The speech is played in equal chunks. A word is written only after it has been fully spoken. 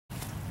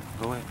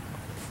Go ahead.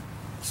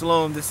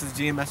 Shalom, this is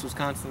GMS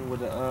Wisconsin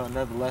with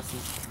another lesson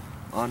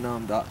on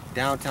the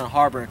downtown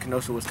harbor in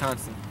Kenosha,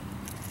 Wisconsin.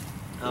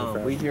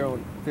 We here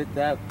on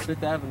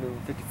 5th Avenue,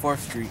 54th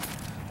Street.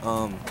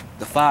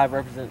 The 5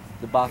 represents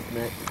the box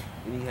net,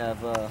 and you have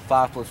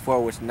 5 plus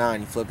 4, which is 9.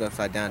 You flip it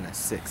upside down, that's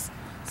 6.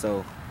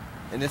 So,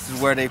 and this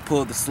is where they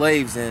pulled the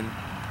slaves in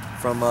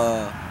from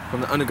the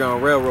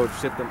Underground Railroad to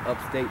ship them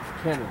upstate to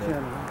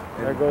Canada.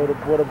 There go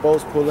where the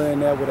boats pull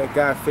in there with that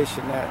guy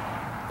fishing that.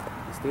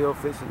 He's still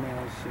fishing there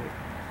and shit.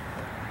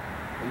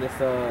 And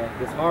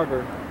this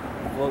harbor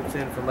floats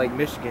in from Lake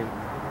Michigan,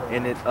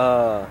 and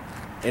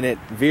it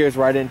veers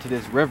right into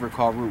this river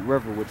called Root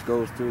River, which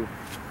goes through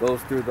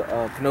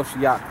the Kenosha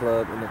Yacht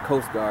Club and the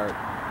Coast Guard,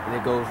 and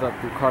it goes up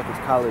through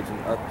Carthage College and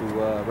up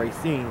through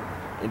Racine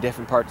in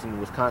different parts in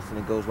Wisconsin.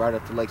 It goes right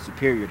up to Lake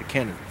Superior to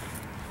Canada.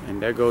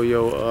 And there go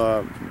your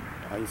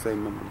how you say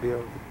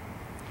building?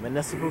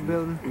 Municipal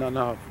building?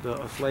 No,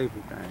 the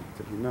slavery thing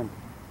to remember.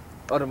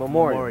 Oh, the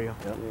memorial.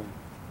 Yep. Yeah.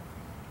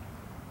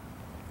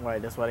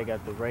 Right, that's why they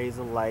got the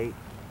razor light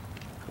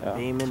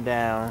beaming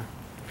down.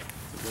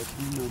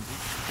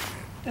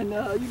 And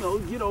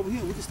get over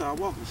here. We can start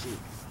walking shit.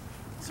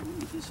 So we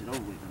get this shit over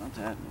with. I'm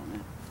tired of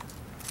man.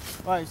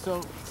 Right,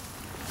 so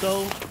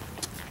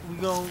we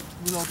gonna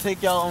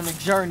take y'all on a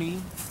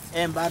journey.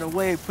 And by the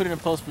way, put it in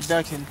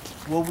post-production.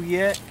 Where we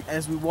at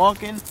as we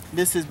walking,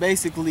 this is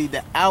basically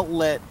the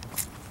outlet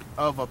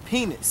of a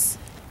penis.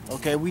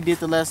 Okay, we did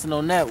the lesson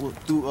on that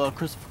through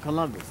Christopher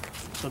Columbus.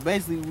 So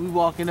basically, we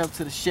walking up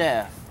to the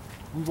shaft.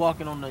 We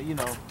walking on the,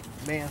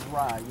 man's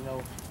ride.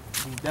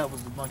 We dealt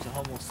with a bunch of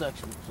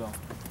homosexuals. So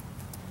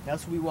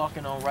that's what we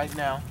walking on right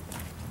now.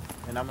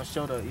 And I'm gonna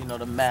show the,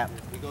 the map.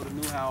 We go to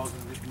new houses,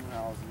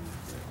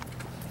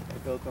 They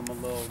built them a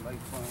little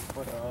lakefront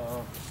for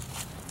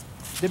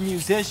the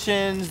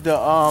musicians, the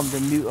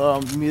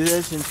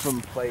musicians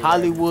from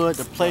Hollywood,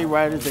 the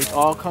playwriters, they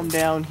all come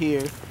down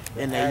here,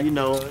 and they,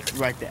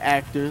 the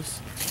actors.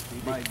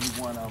 He might be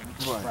one of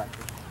them. Right.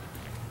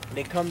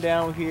 They come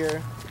down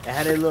here and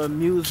have their little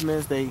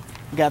amusements. They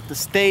got the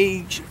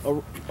stage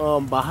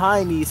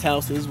behind these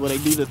houses where they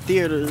do the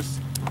theaters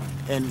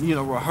and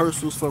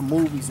rehearsals for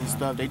movies and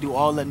stuff. They do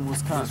all that in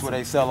Wisconsin. That's where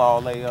they sell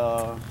all they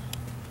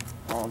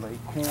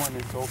corn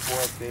and so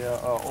forth. They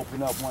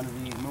open up one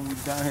of these. Remember we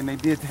was down here and they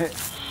did that?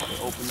 They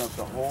opened up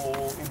the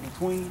whole in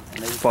between.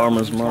 And they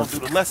Farmers market.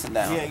 Do the lesson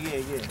down.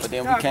 Yeah. But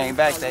then we came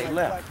back, they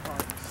left.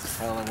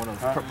 Like one of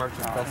those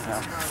merchant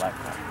festivals.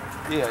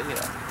 Yeah.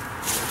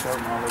 They showed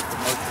them all those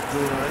commercial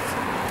goods.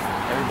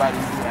 Everybody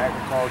who do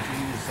agriculture,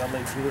 you sell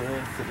their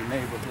goods to the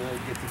neighborhood,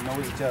 get to know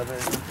each other,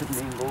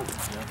 intermingle.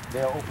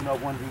 They'll open up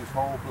one of these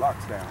whole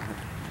blocks down here.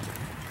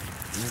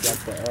 You got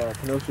the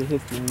Kenosha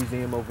History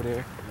Museum over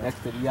there,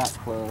 next to the Yacht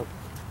Club.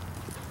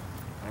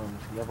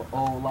 You have an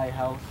old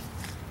lighthouse.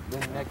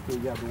 Then next to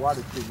it, you have the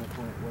water treatment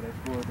plant where they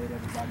fluoridate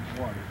everybody's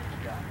water.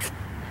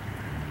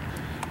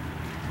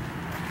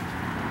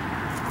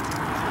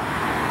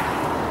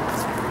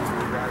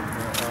 We got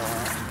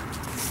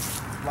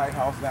the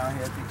lighthouse down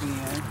here at the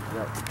end.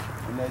 Yep.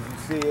 And as you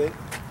see it,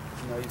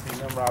 you see a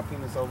number of our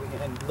penis over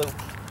here in blue.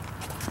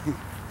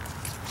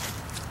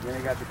 Then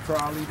they got the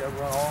trolley that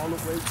run all the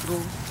way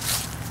through.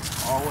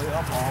 All the way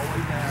up, all the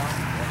way down,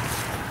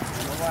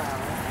 and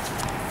around.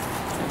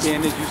 And then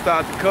as you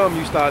start to come,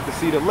 you start to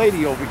see the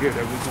lady over here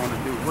that we're going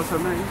to do. What's her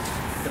name?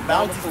 The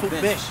Bountiful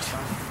Bench.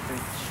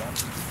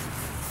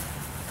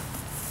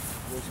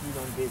 Which we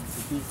don't get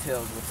into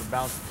details What the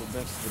Bountiful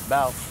Bench is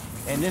about.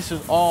 And this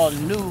is all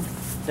new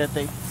that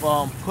they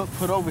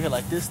put over here.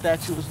 Like this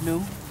statue is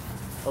new.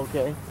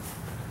 Okay.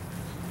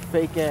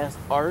 Fake ass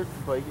art,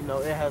 but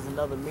it has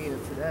another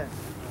meaning to that.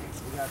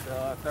 We got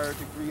the 3rd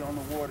degree on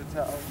the water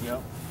tower.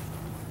 Yep.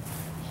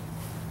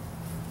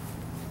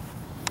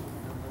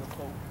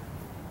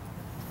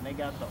 And they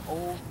got the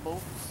old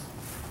folks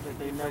that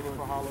they never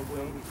for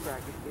Halloween. We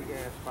cracking big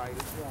ass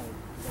spiders.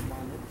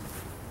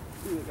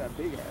 They got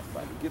big ass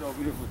spiders. Get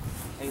over here with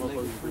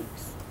 8-legged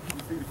freaks.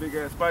 You see the big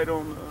ass spider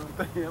on the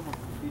thing? I'm gonna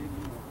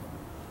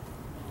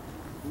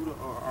do the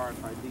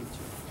RFID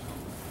check.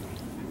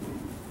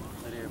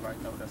 Let everybody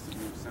know that's the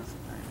new sensor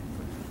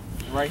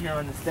thing. right here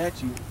on the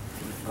statue.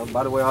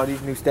 By the way, all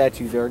these new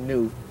statues are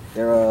new.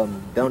 They're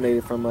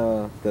donated from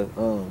the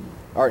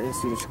Art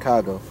Institute of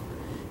Chicago.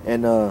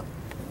 And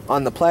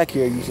on the plaque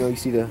here, you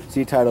see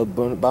the title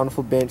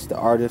Bountiful Bench, the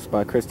artist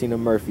by Christina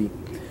Murphy.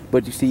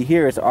 But you see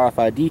here it's the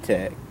RFID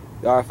tag.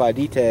 The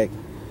RFID tag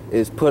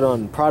is put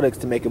on products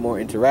to make it more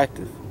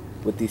interactive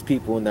with these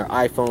people and their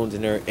iPhones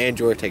and their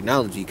Android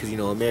technology, because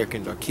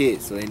Americans are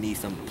kids, so they need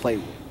something to play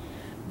with.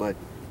 But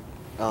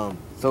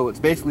so it's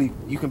basically,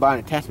 you can buy an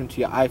attachment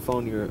to your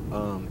iPhone, your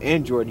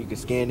Android, and you can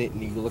scan it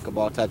and you can look up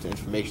all types of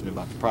information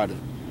about the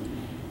product.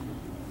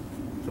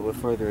 So with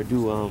further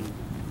ado,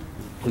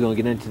 we're gonna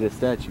get into this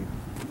statue.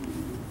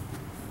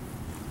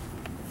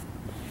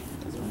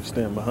 You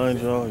stand behind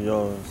y'all,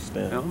 y'all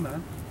stand. No,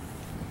 man.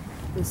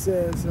 It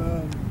says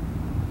the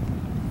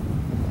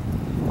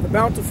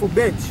Bountiful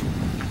Bench.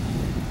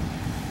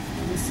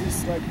 This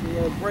is like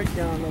the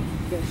breakdown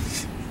of the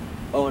bench.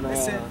 Oh, and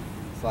That's it.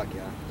 Fuck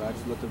yeah. So I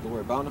just looked up the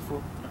word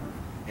bountiful,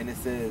 and it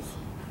says,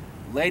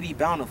 Lady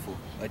Bountiful,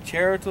 a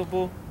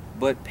charitable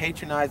but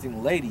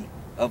patronizing lady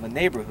of a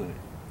neighborhood.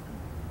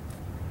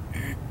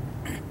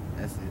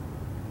 That's it.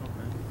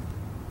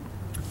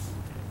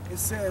 It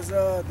says,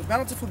 the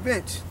Bountiful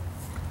Bench.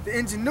 The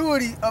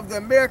ingenuity of the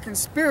American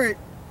spirit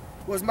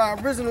was my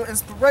original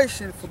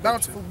inspiration for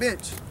Bountiful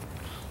Bench.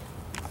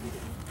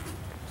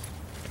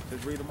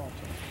 Just read them all.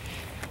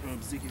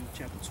 Ezekiel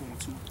chapter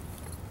 22,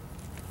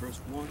 verse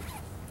 1.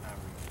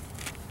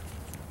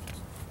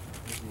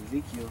 This is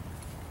Ezekiel.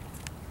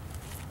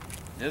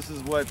 This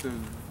is what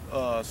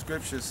the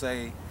scriptures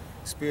say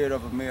Spirit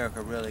of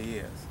America really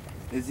is.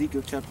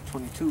 Ezekiel chapter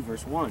 22,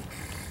 verse 1.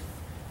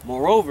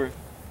 Moreover,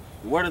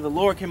 the word of the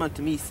Lord came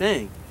unto me,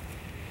 saying,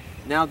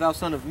 Now thou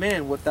son of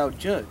man, wilt thou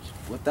judge?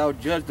 Wilt thou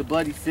judge the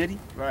bloody city?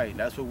 Right,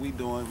 that's what we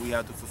doing. We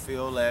have to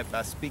fulfill that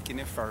by speaking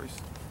it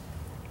first.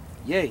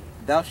 Yea,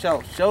 thou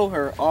shalt show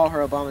her all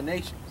her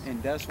abominations.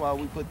 And that's why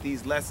we put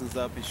these lessons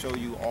up and show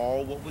you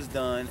all what was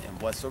done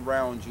and what's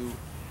around you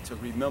to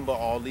remember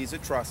all these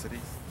atrocities.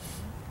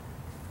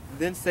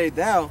 Then say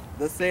thou,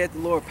 thus saith the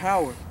Lord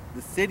power,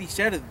 the city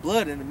sheddeth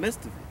blood in the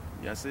midst of it.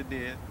 Yes, it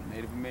did.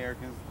 Native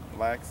Americans,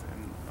 blacks,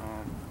 and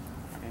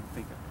I can't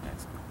think of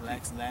next.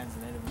 Blacks, Latins,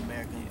 and Native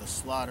Americans, the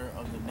slaughter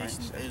of the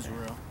nation of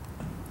Israel.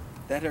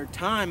 That her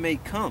time may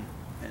come.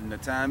 And the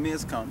time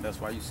is come.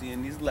 That's why you see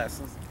in these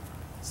lessons.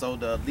 So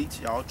the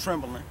elites, y'all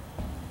trembling.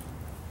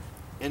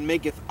 And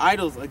maketh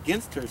idols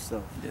against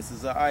herself, This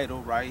is an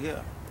idol right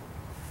here.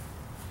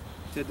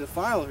 to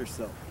defile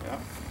herself. Yeah.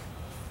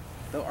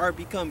 Thou art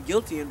become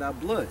guilty in thy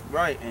blood.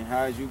 Right, and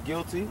how is you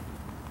guilty?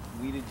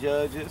 We the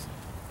judges,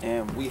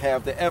 and we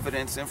have the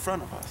evidence in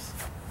front of us.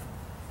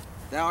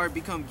 Thou art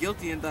become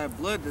guilty in thy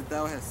blood that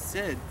thou hast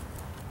said,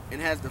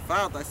 and hast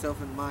defiled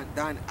thyself in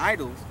thine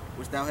idols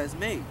which thou hast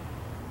made.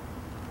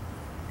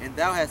 And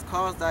thou hast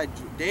caused thy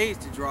days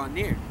to draw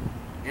near,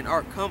 and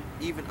art come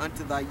even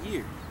unto thy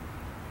years.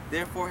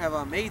 Therefore have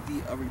I made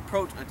thee a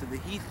reproach unto the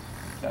heathen.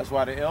 That's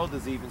why the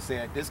elders even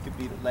said this could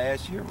be the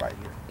last year right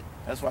here.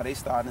 That's why they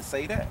starting to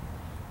say that.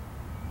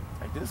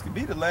 Like this could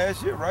be the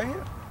last year right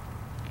here.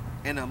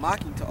 And a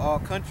mocking to all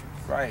countries.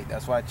 Right,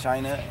 that's why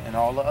China and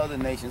all the other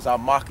nations are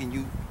mocking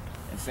you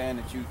and saying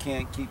that you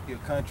can't keep your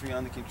country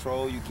under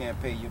control, you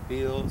can't pay your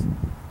bills,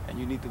 and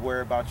you need to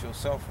worry about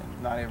yourself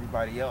and not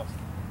everybody else.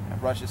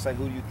 And Russia say,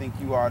 who do you think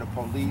you are, the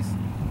police,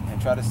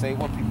 and try to say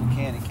what people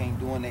can and can't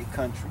do in their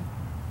country.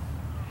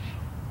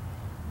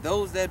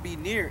 Those that be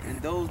near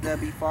and those that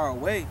be far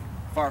away,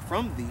 far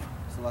from thee,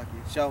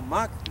 Salakia, shall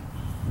mock thee,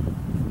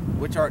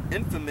 which art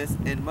infamous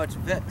and much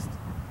vexed.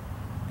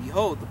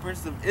 Behold, the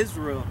princes of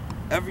Israel,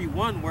 every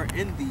one were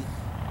in thee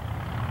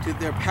to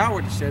their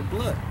power to shed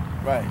blood.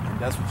 Right, and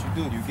that's what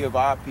you do. You give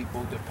our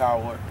people the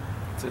power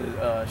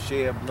to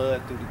shed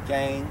blood through the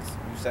gangs.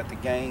 You set the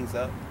gangs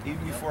up,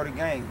 even before the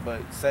gangs,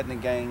 but setting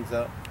the gangs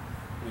up,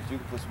 which you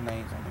can put some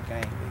names on the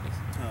gang leaders.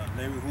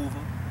 Larry Hoover,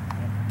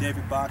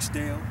 David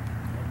Boxdale,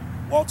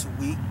 Walter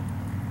Wheat,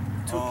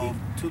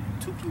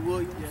 Tukey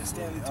Williams, yeah,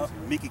 Stanley,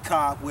 Mickey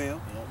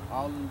Caldwell.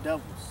 all them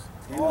devils.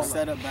 They were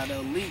set up by the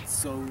elites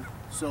so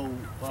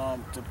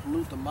to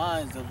pollute the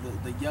minds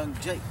of the young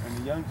Jake. And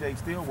the young Jake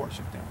still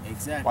worship them.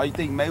 Exactly. Why you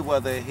think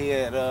Mayweather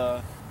had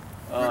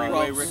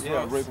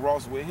Rick Ross.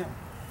 Ross with him?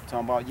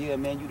 Talking about, yeah,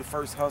 man, you the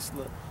first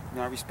hustler.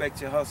 I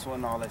respect your hustle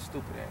and all that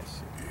stupid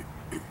ass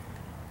shit.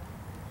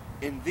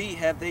 In thee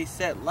have they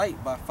set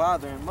light by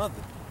father and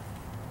mother.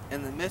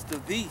 In the midst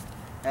of thee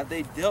have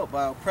they dealt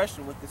by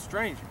oppression with the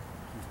stranger.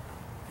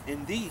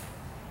 In thee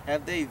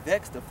have they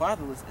vexed the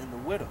fatherless and the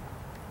widow.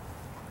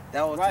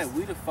 Thou Right,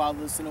 we the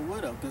fatherless and the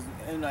widow, because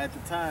at the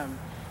time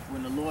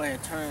when the Lord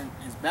had turned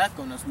His back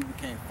on us, we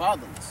became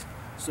fatherless.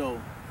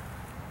 So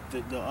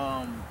that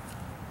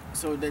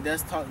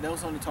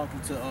was only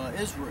talking to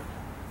Israel.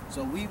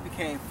 So we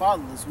became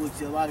fatherless,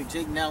 which a lot of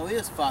Jake now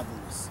is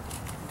fatherless.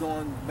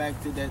 Going back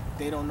to that,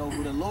 they don't know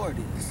who the Lord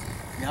is.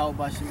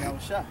 Yahweh Shem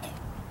Yahushua.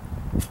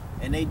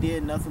 And they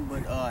did nothing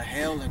but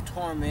hell and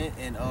torment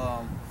and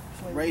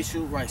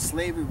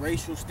slavery,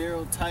 racial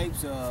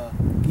stereotypes,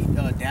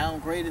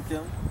 downgraded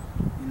them,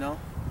 you know.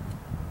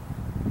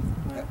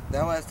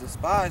 Thou hast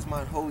despised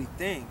mine holy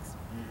things,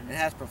 and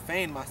hast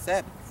profaned my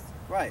Sabbaths.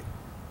 Right.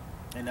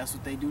 And that's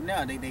what they do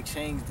now. They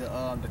changed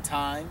the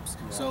times,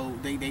 so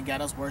they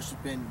got us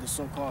worshiping the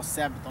so-called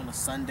Sabbath on a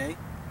Sunday.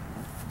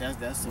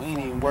 That's We ain't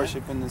even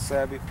worshiping the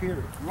Sabbath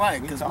period.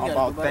 Right, We because talking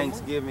about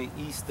Thanksgiving,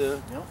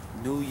 Easter, Yep.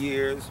 New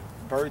Year's,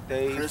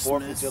 birthdays,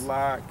 Christmas. 4th of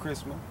July,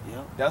 Christmas.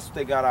 Yep. That's what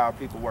they got our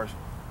people worship.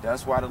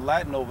 That's why the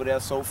Latin over there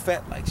so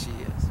fat like she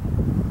is.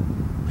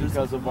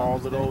 Because of all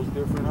of those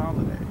different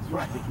holidays.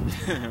 Right.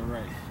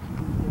 Right.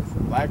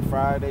 Black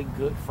Friday,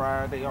 Good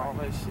Friday, all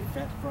that shit.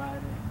 Fat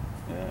Friday.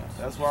 Yeah,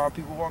 that's why our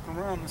people walking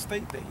around the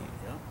state they in.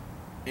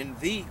 In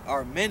thee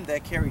are men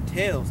that carry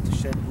tails to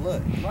shed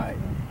blood. Right.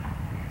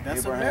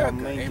 That's Abraham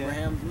America. Lincoln.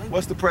 Abraham Lincoln.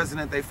 What's the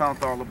president they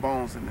found all the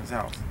bones in his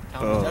house?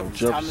 Thomas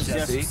Jefferson.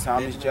 Jefferson.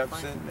 Thomas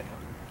Jefferson.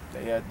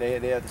 They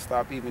had to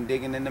stop even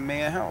digging in the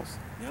man's house.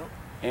 Yep.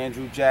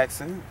 Andrew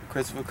Jackson,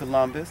 Christopher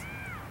Columbus,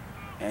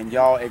 And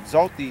y'all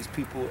exalt these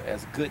people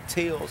as good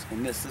tales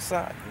in this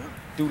society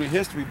through the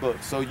history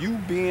books. So you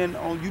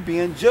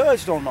being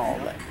judged on all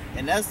that.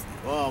 And that's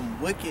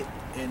wicked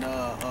and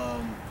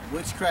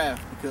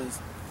witchcraft, because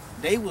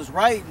they was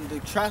writing the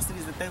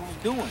atrocities that they was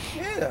doing.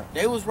 Yeah.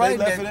 They was writing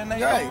left that, it in their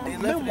they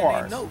left memoirs.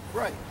 it in their note,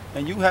 right.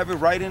 And you have it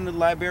right in the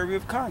Library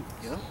of Congress.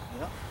 Yep.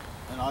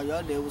 And all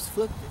y'all did was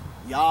flip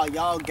it.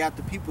 Y'all got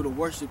the people to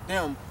worship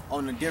them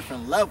on a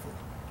different level.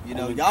 You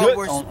know, y'all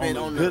worship it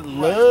on good the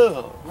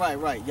love.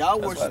 Right. Y'all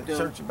That's worship why the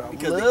church them about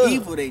because love. the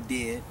evil they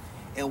did,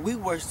 and we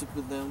worship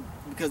them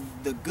because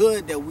the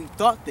good that we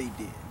thought they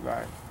did.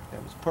 Right.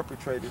 That was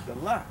perpetrated the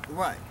lie.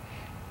 Right.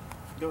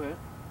 Go ahead.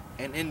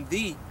 And in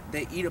thee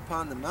they eat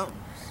upon the mountains.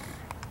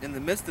 In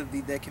the midst of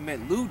thee they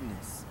commit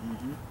lewdness.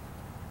 Mm-hmm.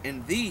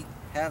 In thee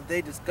have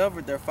they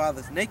discovered their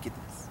father's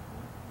nakedness.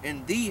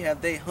 In thee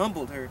have they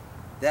humbled her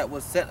that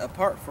was set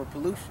apart for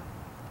pollution.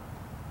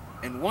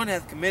 And one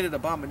hath committed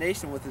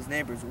abomination with his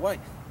neighbor's wife.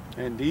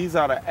 And these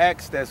are the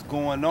acts that's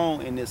going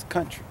on in this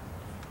country.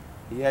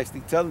 He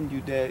actually telling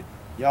you that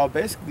y'all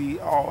basically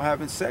all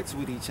having sex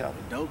with each other.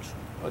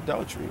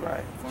 Adultery,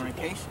 right.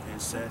 Fornication.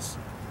 Incest.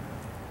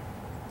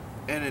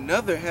 And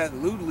another hath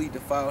lewdly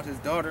defiled his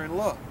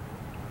daughter-in-law.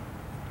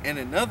 And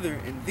another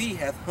in thee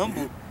hath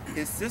humbled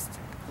his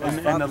sister.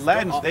 And the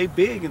Latins, they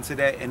big into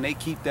that, and they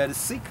keep that a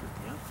secret.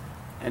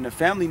 And the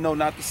family know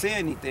not to say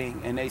anything,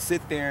 and they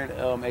sit there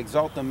and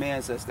exalt the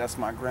man, says, that's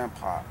my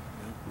grandpa.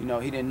 You know,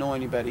 he didn't know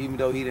any better, even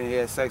though he didn't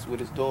have sex with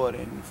his daughter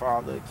and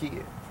father a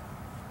kid.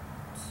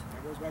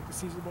 That goes back to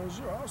Caesar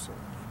Borgia also.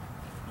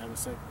 Never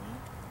said,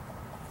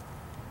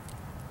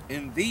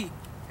 In thee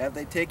have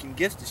they taken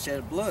gifts to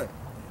shed blood.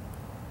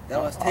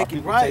 Thou hast Our taken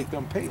people right. take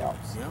them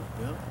payouts. Yep.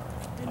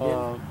 And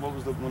What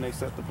was when they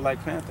set the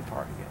Black Panther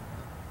Party at?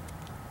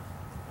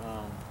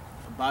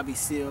 Bobby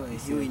Seale and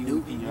Huey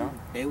Newton, yeah.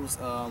 they was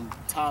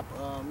top,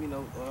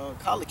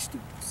 college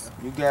students.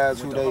 You guys Went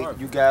who to they,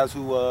 Harvard. you guys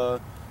who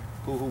work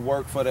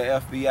for the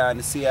FBI and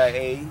the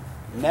CIA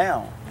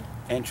now,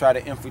 and try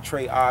to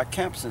infiltrate our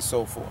camps and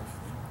so forth.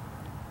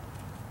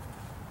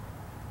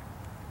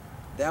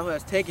 Thou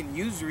hast taken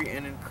usury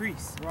and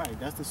increase. Right,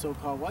 that's the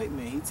so-called white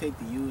man. He take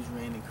the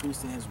usury and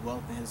increase in his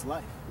wealth and his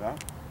life. Yeah.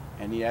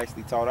 And he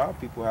actually taught our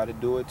people how to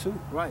do it too.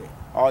 Right.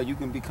 Or you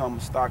can become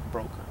a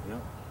stockbroker.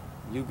 Yep.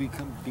 You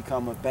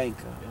become a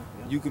banker.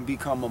 Yep. You can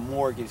become a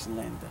mortgage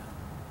lender.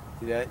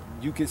 See that?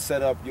 You can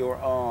set up your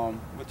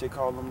what they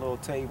call them little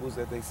tables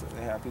that they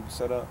have people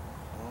set up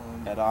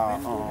at our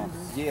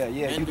yeah.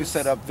 You can Vendors.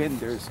 set up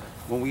vendors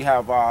when we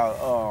have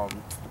our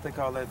what they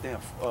call that damn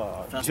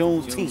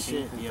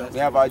Juneteenth. Yeah. We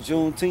have our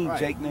Juneteenth. Right.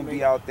 Jake and them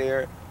be out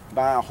there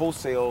buying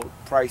wholesale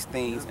price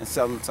things and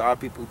selling to our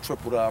people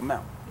triple the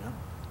amount.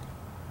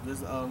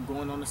 Just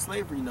going on the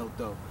slavery note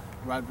though,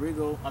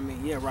 Rodrigo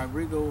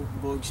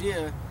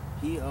Borgia,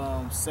 he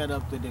set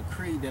up the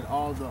decree that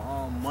all the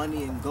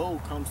money and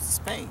gold comes to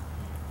Spain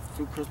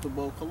through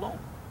Cristobal Colon.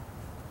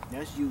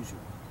 That's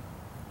usual.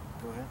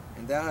 Go ahead.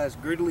 And thou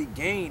hast greedily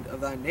gained of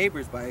thy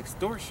neighbors by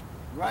extortion.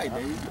 Right,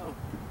 there you go.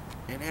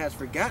 And hast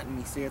forgotten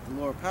me, saith the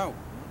Lord power.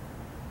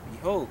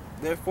 Behold,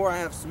 therefore I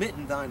have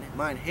smitten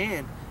mine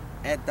hand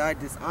at thy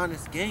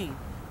dishonest gain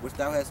which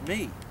thou hast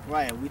made.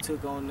 Right, we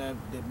took on those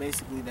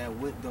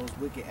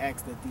wicked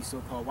acts that these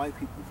so-called white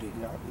people did.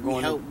 Yeah,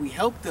 We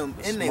helped them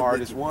the in their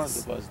smartest wickedness. ones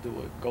of us do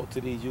it. Go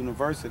to these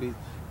universities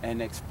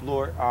and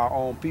explore our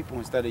own people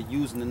instead of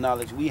using the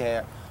knowledge we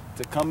have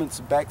to come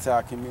back to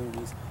our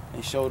communities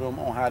and show them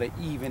on how to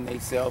even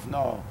themselves.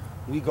 No,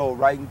 we go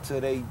right into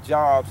their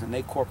jobs and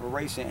their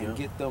corporation and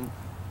get them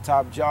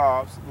top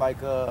jobs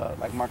like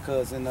my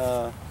cousin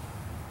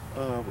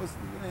what's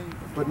his name?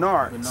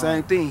 Bernard.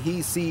 Same thing.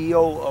 He's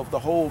CEO of the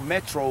whole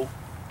Metro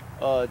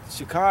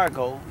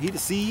Chicago. He the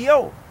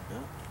CEO. Yeah.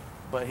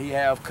 But he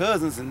have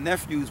cousins and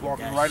nephews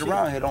walking got right shit.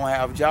 around here, don't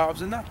have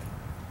jobs or nothing.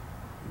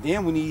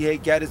 Then when he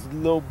had got his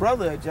little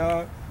brother a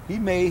job, he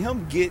made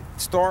him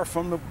start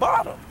from the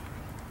bottom.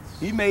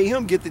 He made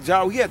him get the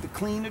job. He had to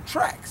clean the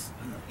tracks.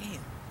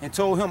 And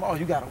told him, oh,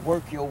 you got to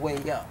work your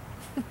way up.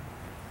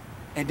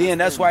 And then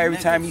that's why every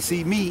time he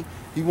see me,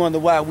 he wonder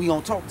why we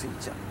don't talk to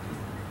each other.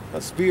 A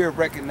spirit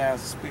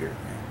recognizes spirit,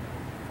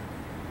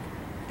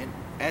 man. And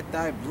at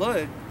thy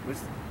blood which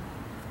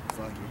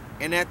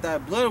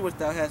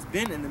thou hast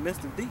been in the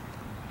midst of thee.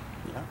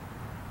 Yeah.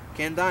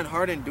 Can thine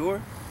heart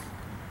endure?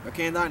 Or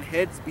can thine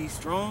hands be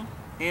strong?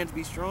 In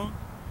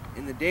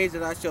the days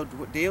that I shall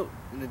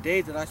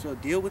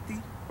deal with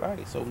thee?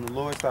 Right. So when the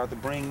Lord started to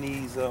bring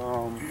these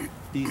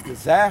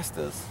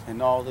disasters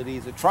and all of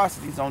these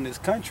atrocities on this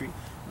country,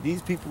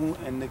 these people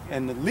and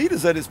the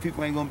leaders of this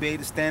people ain't gonna be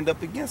able to stand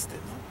up against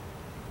it.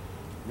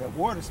 That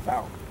water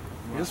spout.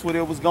 Right. This is what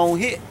it was gonna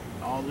hit.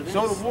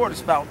 Show the water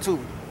spout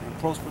too. In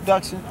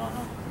post-production,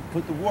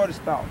 put the water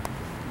spout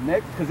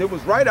next, because it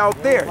was right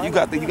out there. You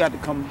got to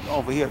come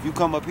over here. If you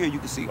come up here, you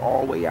can see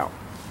all the way out.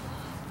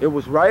 It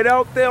was right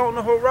out there on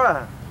the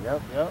horizon.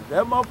 Yep.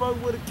 That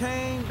motherfucker would have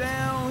came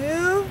down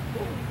here.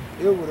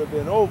 It would have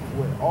been over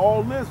with.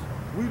 All this,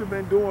 we'd have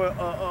been doing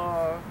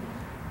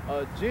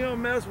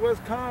GMS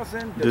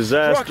Wisconsin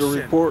Disaster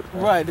destruction. report.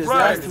 Right, Right,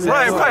 disaster.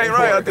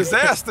 right. A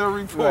disaster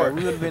Right, report.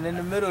 we would have been in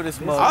the middle of this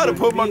I'd motherfucker. have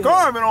put my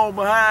garment on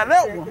behind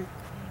that one.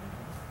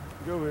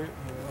 Go ahead.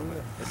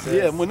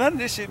 Yeah, well, none of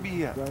this shit be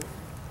here.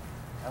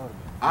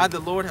 I, the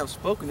Lord, have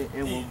spoken it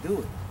and will do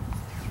it.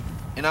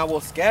 And I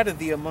will scatter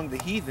thee among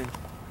the heathen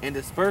and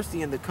disperse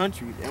thee in the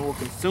countries and will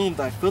consume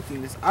thy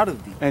filthiness out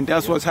of thee. And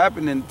that's what's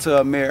happening to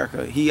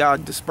America. He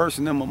out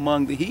dispersing them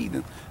among the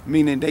heathen,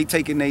 meaning they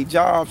taking their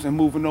jobs and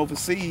moving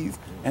overseas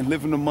and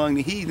living among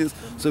the heathens.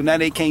 So now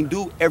they can't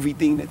do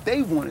everything that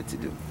they wanted to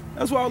do.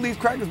 That's why all these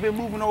crackers been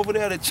moving over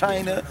there to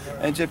China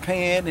and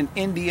Japan and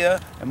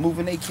India and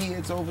moving their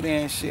kids over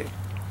there and shit.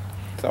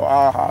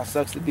 So,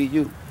 sucks to be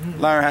you.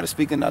 Learn how to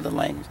speak another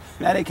language.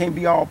 Now they can't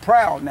be all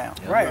proud now.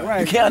 Right.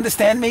 You can't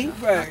understand me?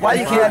 Right. Why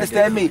you can't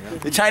understand me?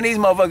 The Chinese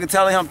motherfucker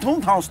telling him,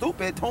 "Toom tong,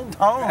 stupid, toom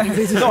tong."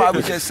 No, I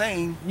was just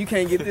saying. You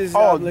can't get this.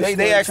 Oh,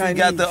 they actually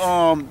got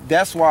the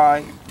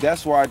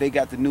that's why they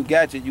got the new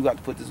gadget. You got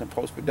to put this in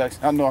post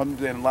production. I know I'm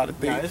doing a lot of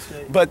things,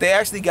 but they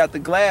actually got the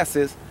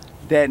glasses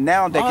that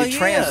now they can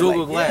translate.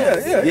 Google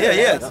Glass.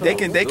 Yeah.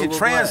 They can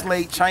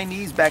translate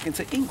Chinese back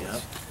into English.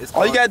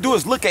 All you gotta do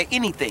is look at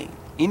anything.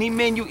 Any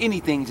menu,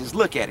 anything, just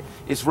look at it.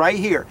 It's right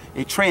here.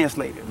 It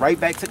translated right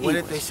back to What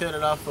English. did they shut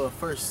it off for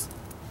first?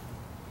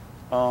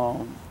 I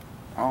don't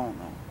know.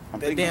 I'm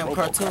That thinking damn RoboCop.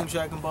 cartoon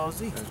Dragon Ball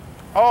Z.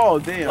 Oh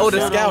damn. Oh, the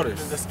son.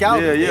 Scouters. The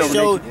Scouters. Yeah, They when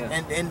showed,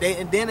 they-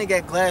 and then they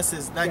got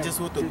glasses, not just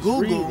with the Just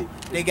Google. read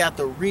They got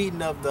the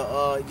reading of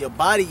the your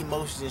body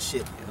emotions and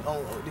shit. On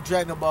the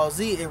Dragon Ball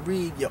Z, it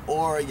read your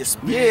aura, your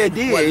spirit. Yeah, it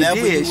did. What level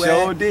It did. you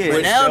Sure at. did.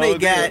 But now Sure they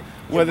did. got your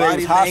Whether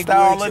body it's hostile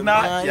language, or your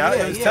not, mind. yeah,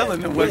 it's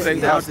telling them whether they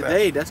Now hostile.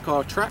 today, that's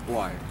called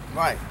trapwire.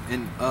 Right.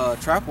 And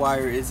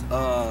trapwire is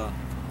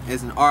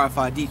an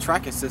RFID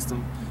tracking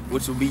system,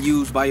 which will be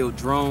used by your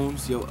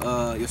drones,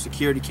 your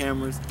security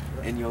cameras,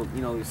 and your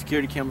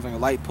security cameras on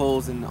your light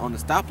poles and on the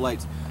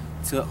stoplights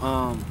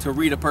to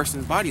read a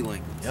person's body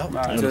language,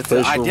 Right. to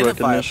facial identify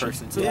a recognition.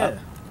 person. Too. Yeah.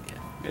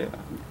 Yeah.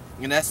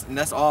 And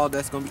that's all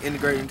that's going to be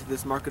integrated into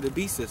this Mark of the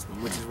Beast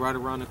system, which is right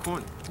around the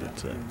corner.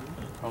 That's it.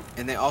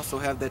 And they also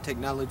have that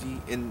technology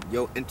in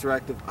your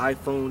interactive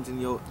iPhones and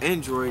your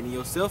Android and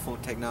your cell phone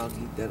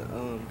technology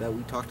that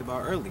we talked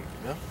about earlier.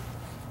 Yeah.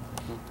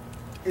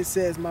 It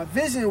says, my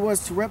vision was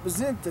to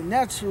represent the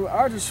natural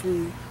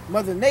artistry,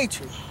 Mother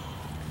Nature.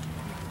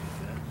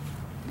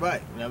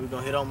 Right. Now we're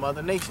gonna hit on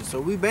Mother Nature. So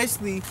we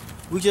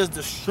just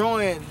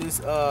destroying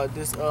this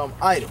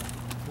idol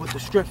with the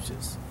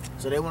scriptures.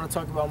 So they want to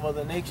talk about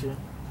Mother Nature,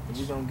 and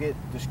we're gonna get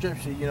the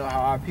scripture. You know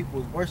how our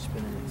people is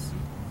worshiping this.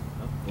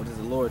 What does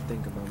the Lord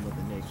think about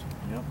Mother Nature?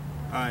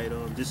 All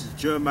right, this is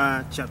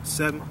Jeremiah chapter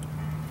 7,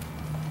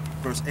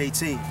 verse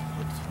 18,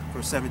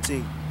 verse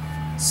 17.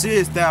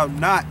 Seest thou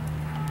not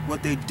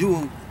what they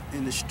do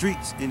in the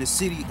streets in the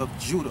city of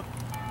Judah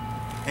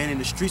and in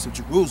the streets of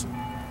Jerusalem?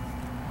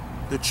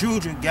 The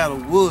children gather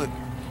wood,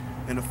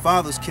 and the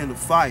fathers kindle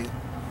fire,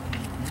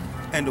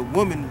 and the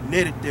women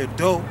kneaded their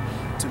dough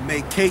to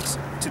make cakes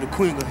to the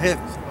Queen of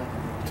Heaven.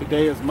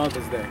 Today is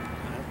Mother's Day.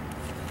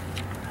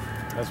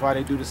 That's why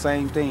they do the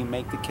same thing,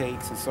 make the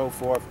cakes and so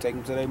forth, take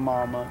them to their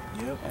mama,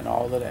 and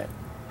all of that.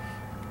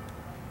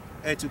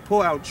 And to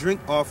pour out drink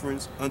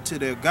offerings unto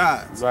their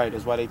gods. Right,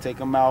 that's why they take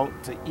them out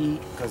to eat,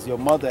 because your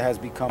mother has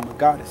become a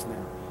goddess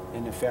now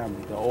in the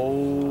family, the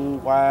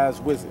old wise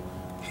wizard,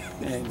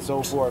 and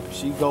so forth.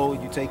 She go,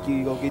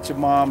 you go get your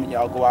mom, and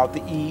y'all go out to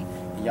eat,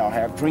 and y'all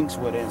have drinks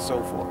with her and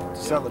so forth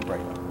to celebrate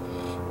her.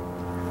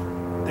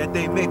 That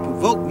they may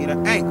provoke me to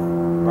anger.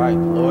 Right, the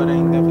Lord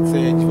ain't never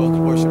said you're supposed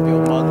to worship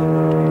your mother.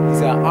 He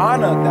said,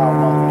 honor thou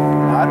mother,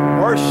 not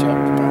worship.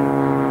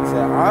 He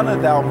said, honor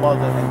thou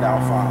mother and thou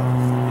father.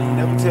 And he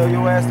never tell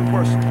your ass to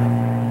worship.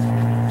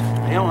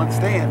 They don't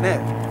understand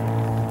that.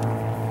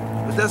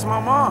 But that's my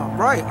mom.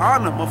 Right,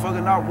 honor,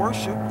 motherfucker, not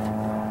worship.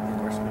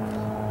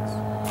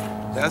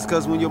 That's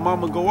because when your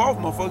mama go off,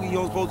 motherfucker,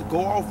 you're supposed to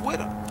go off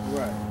with her.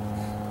 Right.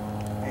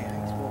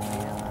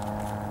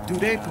 Do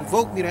they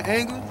provoke me to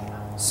anger,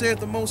 saith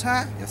the Most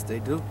High? Yes, they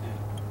do.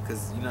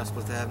 Because you're not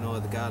supposed to have no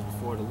other gods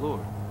before the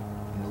Lord.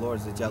 And the Lord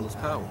is a jealous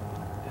power.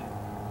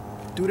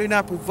 Do they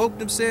not provoke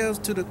themselves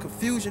to the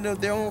confusion of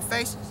their own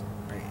faces?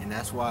 Right. And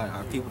that's why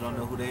our people don't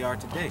know who they are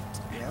today.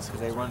 Because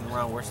they running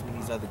around worshiping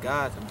these other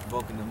gods and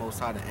provoking the Most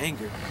High to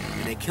anger.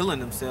 And they killing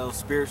themselves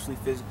spiritually,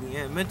 physically,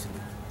 and mentally.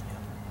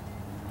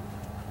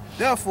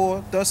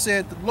 Therefore, thus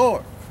saith the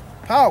Lord,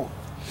 power.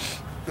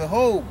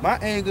 Behold, my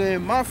anger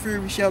and my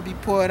fury shall be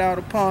poured out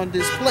upon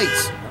this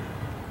place.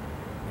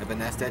 And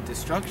that's that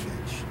destruction.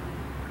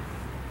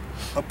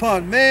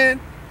 Upon man,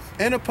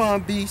 and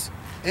upon beasts,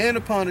 and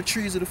upon the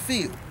trees of the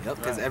field. Yep,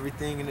 because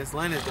everything in this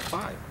land is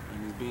defiled.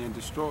 And it's being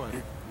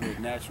destroyed with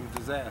natural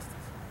disasters.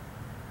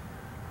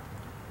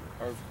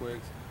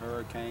 Earthquakes,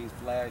 hurricanes,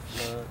 flash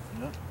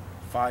floods,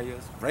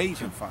 fires,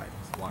 raging fires.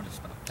 Water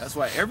stops. That's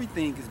why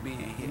everything is being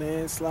hit.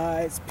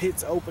 Landslides,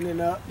 pits opening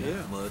up. Yeah.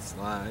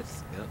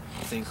 Mudslides,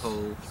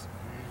 sinkholes.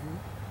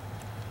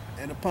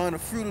 And upon the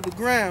fruit of the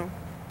ground,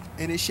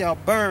 and it shall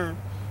burn,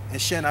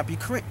 and shall not be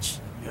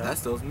quenched. Yeah.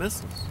 That's those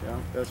missiles. Yeah,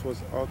 that's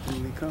what's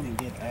ultimately coming. And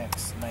then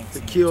Acts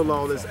 19. To kill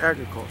all this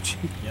agriculture.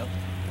 Yep.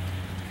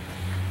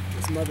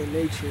 It's Mother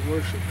Nature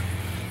worship.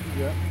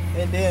 Yeah.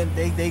 And then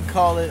they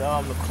call it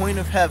the Queen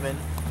of Heaven,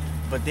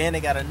 but then they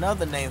got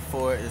another name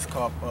for it. It's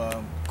called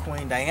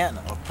Queen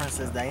Diana or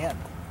Princess Diana.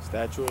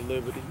 Statue of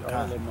Liberty,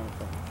 all that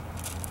motherfucker.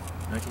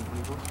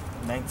 1924.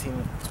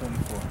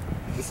 1924.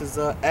 This is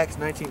Acts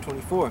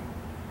 19:24.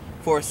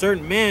 For a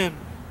certain man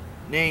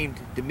named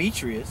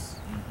Demetrius,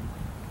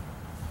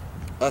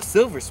 a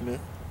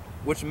silversmith,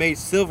 which made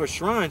silver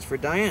shrines for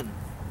Diana,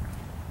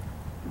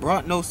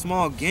 brought no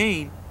small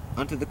gain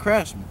unto the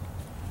craftsmen,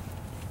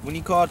 when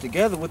he called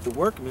together with the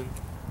workmen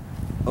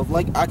of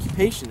like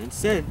occupation, and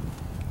said,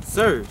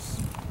 Sirs,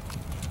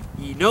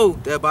 ye know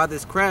that by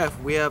this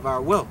craft we have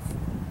our wealth.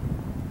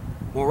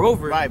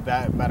 Moreover, Right,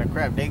 by the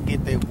craft, they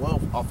get their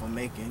wealth off of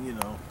making,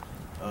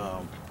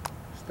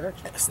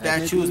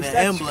 statues and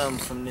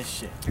emblems from this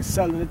shit. And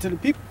selling it to the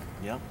people.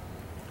 Yep.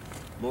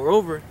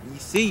 moreover, ye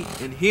see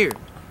and hear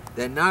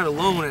that not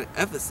alone at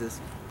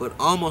Ephesus, but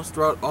almost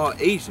throughout all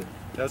Asia,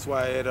 That's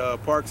why at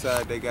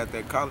Parkside they got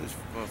that college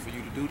for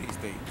you to do these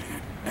things.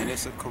 And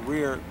it's a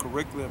career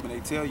curriculum, and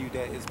they tell you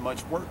that it's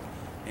much work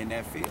in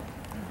that field.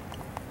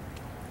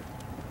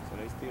 So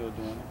they still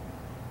doing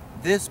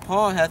it. this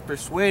Paul hath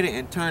persuaded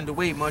and turned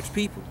away much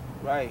people,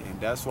 Right, and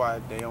that's why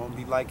they don't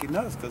be liking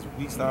us, because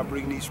we start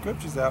bringing these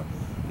scriptures out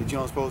that you're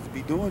not supposed to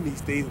be doing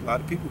these things. A lot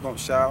of people gonna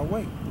shy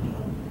away.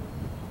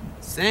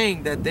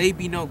 saying that they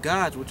be no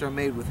gods which are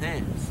made with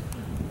hands.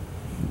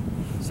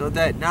 So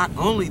that not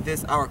only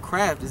this our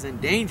craft is in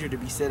danger to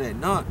be set at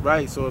naught,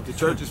 Right, so if the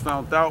church is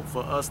found out,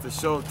 for us to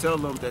tell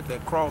them that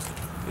that cross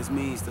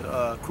means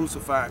to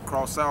crucify and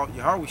cross out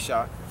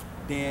Yahweh,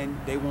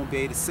 then they won't be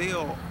able to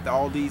sell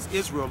all these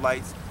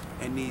Israelites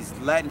and these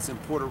Latins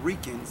and Puerto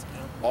Ricans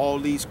all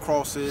these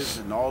crosses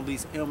and all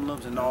these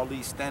emblems and all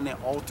these standing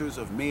altars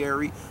of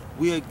Mary.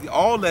 We'll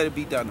all let it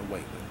be done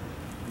away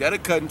with. That'll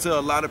cut into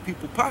a lot of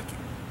people's pocket.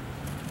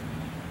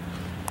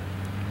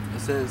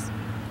 it says,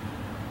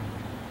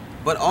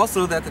 but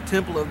also that the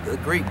temple of the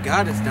great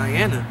goddess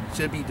Diana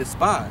should be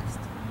despised.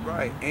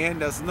 Right,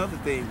 and that's another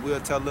thing. We'll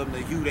tell them to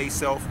hew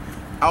themselves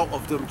out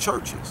of them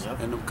churches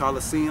and them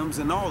coliseums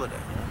and all of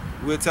that.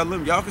 We'll tell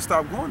them, y'all can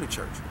stop going to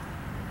church.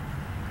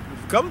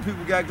 A couple of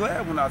people got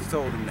glad when I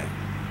told them that.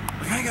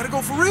 Like, I ain't got to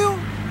go for real?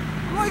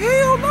 I'm like,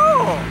 hell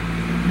no.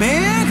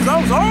 Man, because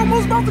I was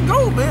almost about to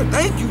go, man.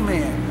 Thank you,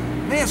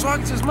 man. Man, so I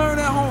can just learn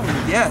at home.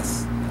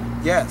 Yes,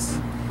 yes.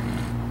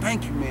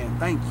 Thank you, man,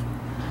 thank you.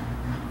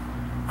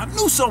 I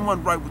knew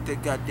someone right with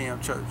that goddamn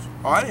church.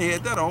 Oh, I done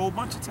had that a whole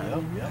bunch of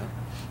times. Yep.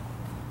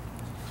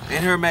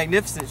 And her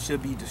magnificence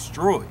should be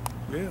destroyed,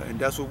 Yeah, and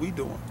that's what we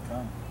doing.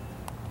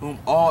 whom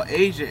all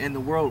Asia and the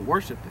world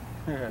worshipeth.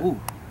 Ooh.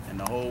 And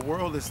the whole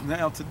world is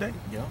now today.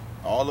 Yep.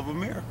 All of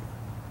America.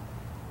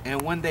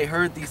 And when they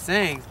heard these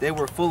sayings, they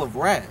were full of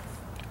wrath.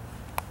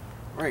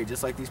 Right,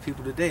 just like these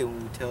people today, when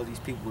we tell these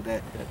people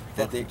that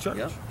fuck they the church.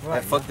 Yep,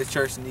 Right, that fuck the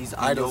church and these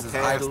idols is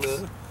your idols.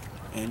 pastor,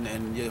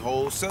 and your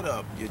whole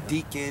setup, your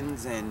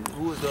deacons, and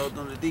who is the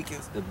other the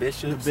deacons? The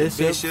bishops. The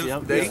bishops,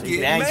 bishops, they they get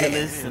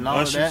evangelists mad. and all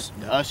of that. Ushers.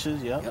 The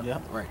ushers,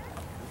 yep. Right.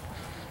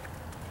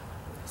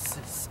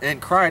 And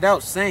cried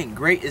out, saying,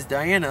 Great is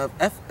Diana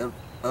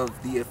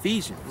of the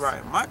Ephesians.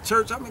 Right. My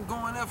church, I've been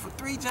going there for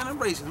 3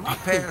 generations. My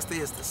pastor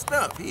is the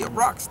stuff. He a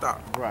rock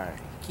star. Right.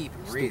 Keep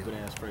it real. Stupid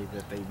ass phrase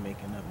that they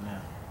making up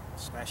now.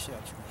 Smash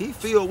out. He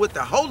filled with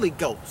the Holy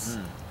Ghost.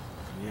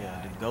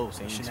 Yeah, the ghosts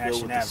and he's International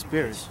filled with the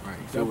spirits.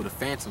 Right, filled with a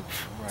phantom.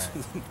 Right.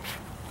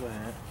 Go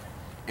ahead.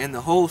 And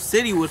the whole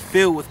city was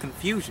filled with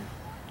confusion.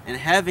 And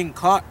having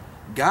caught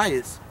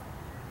Gaius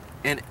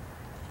and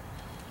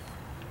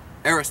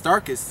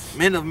Aristarchus,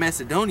 men of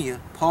Macedonia,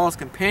 Paul's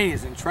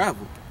companions in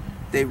travel,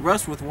 they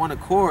rushed with one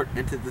accord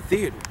into the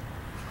theater.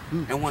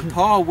 And when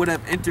Paul would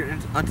have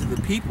entered unto the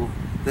people,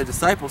 the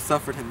disciples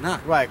suffered him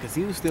not. Right, because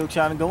he was still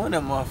trying to go in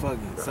that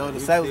motherfucker. So the He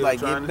disciples still like,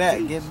 trying get to back,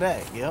 teach. get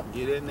back. Yep.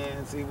 Get in there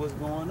and see what's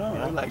going on.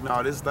 Yeah. They're like,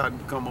 no, this is starting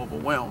to become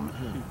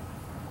overwhelming.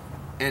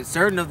 And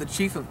certain of the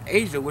chief of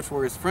Asia, which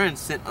were his friends,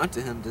 sent unto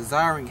him,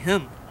 desiring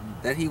him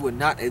that he would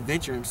not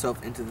adventure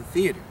himself into the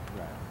theater.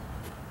 Right.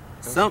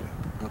 Some,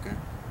 okay.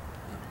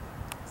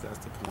 That's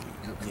the point.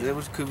 Because it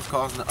was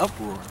causing an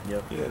uproar.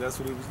 Yep. Yeah, that's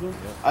what he was doing.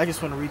 I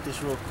just want to read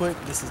this real quick.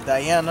 This is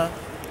Diana,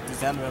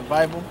 in the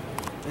Bible.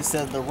 It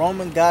says the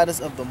Roman goddess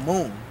of the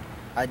moon,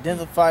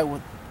 identified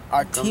with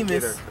Come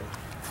get Artemis. her.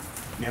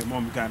 Yeah,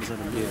 moment guidance of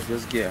the moon. Yeah,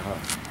 just get her.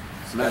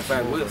 Matter of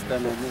fact, we'll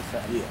stand on this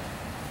side. Yeah.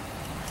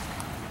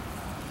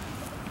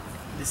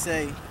 They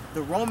say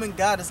the Roman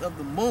goddess of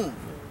the moon,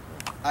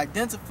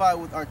 identified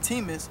with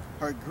Artemis,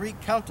 her Greek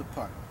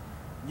counterpart,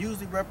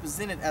 usually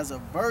represented as a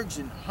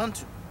virgin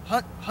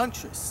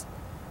huntress.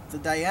 The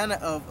Diana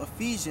of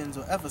Ephesians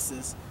or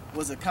Ephesus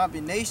was a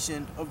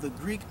combination of the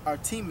Greek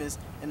Artemis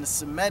and the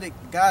Semitic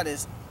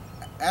goddess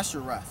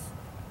Ashtoreth.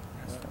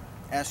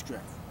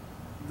 Ashtoreth.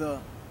 The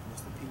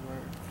what's the P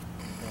word?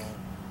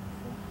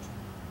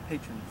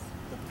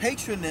 The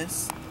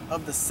patroness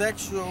of the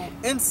sexual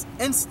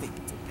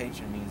instinct.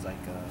 Patron means like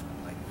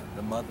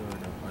the mother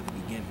or the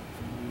beginning.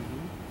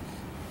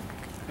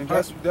 And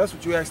that's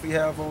what you actually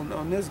have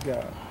on this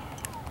guy.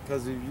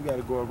 Because you got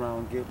to go around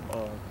and get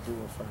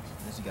through it first.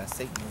 Then you got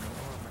Satan on the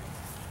arm right here.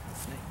 The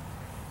snake.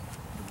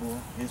 The bull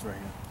is right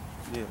here.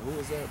 Yeah, who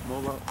is that?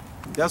 Moloch?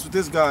 That's what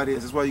this god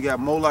is. That's why you got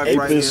Moloch right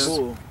here. Apis.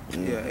 Bull.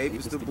 Yeah,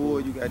 Apis the bull.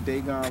 You got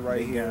Dagon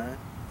right here.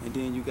 And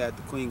then you got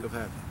the Queen of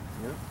Heaven.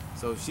 Yep.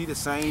 So she the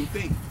same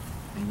thing.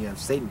 And you have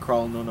Satan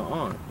crawling on the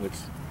arm, which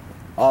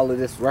all of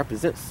this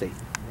represents Satan.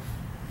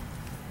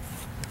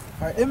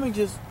 Our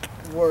images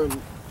were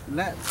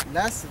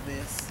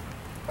lascivious.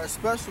 Our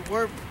special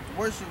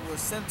worship was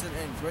centered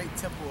in great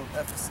temple of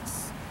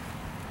Ephesus,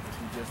 Which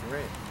we just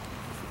read.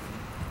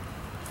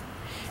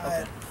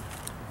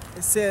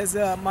 It says,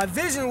 my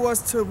vision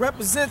was to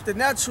represent the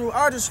natural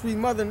artistry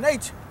Mother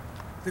Nature,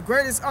 the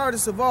greatest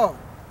artist of all,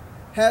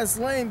 has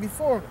lain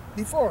before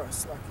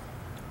us.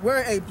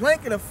 Wearing a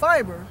blanket of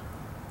fiber,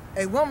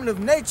 a woman of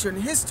nature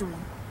and history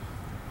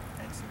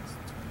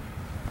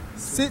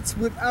sits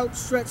with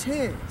outstretched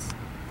hands,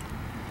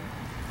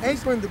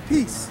 anchoring the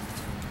piece.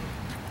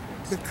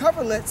 The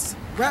coverlets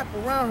wrap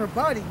around her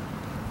body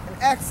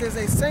and acts as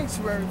a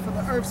sanctuary for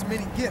the earth's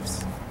many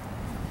gifts.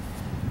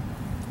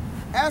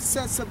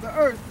 Assets of the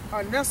earth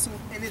are nestled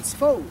in its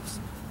folds: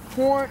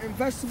 corn and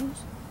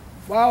vegetables,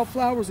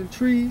 wildflowers and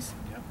trees,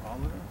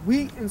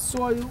 wheat and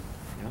soil,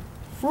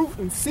 fruit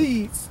and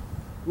seeds,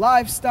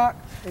 livestock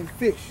and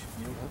fish.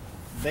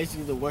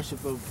 basically the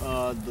worship of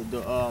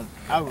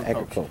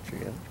agriculture.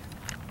 Yeah.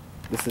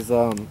 This is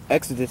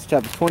Exodus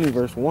chapter 20,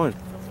 verse 1.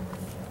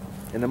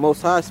 And the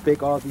Most High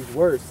spake all these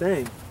words,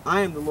 saying,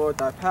 I am the Lord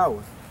thy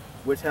power,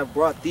 which have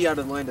brought thee out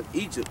of the land of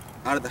Egypt,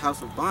 out of the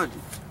house of bondage.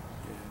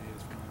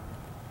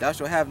 Thou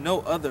shalt have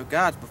no other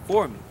gods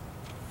before me.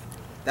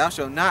 Thou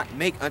shalt not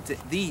make unto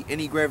thee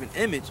any graven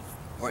image,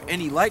 or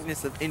any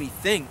likeness of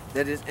anything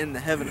that is in the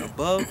heaven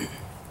above,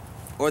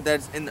 or that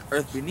is in the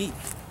earth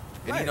beneath.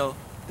 And you know,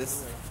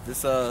 this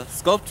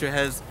sculpture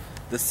has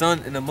the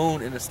sun and the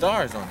moon and the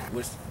stars on it,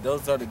 which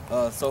those are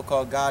the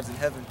so-called gods in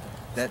heaven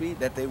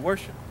that they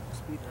worship.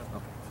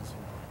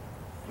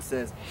 It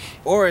says,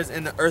 or is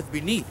in the earth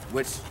beneath,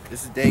 which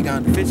this is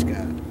Dagon the fish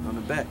god on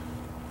the back.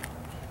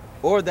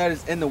 Or that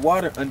is in the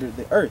water under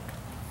the earth.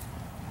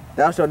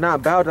 Thou shalt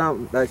not bow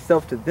down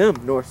thyself to them,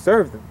 nor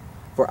serve them.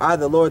 For I,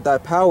 the Lord thy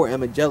power,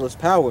 am a jealous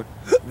power,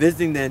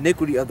 visiting the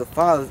iniquity of the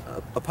fathers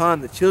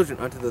upon the children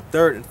unto the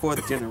third and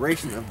fourth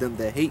generation of them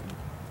that hate me.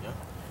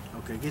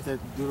 Okay, get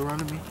that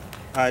Deuteronomy.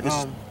 All right,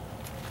 this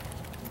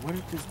What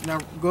is this? Now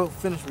go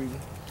finish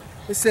reading.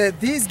 It said,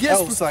 these gifts...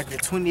 That was like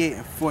at 28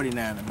 and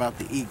 49 about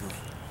the eagle.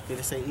 Did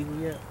it say eagle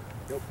yet?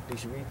 Nope.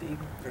 Did you read the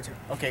eagle?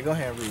 Okay, go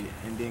ahead and read it,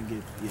 and then do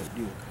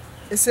it.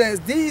 It says,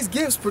 these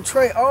gifts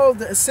portray all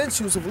the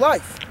essentials of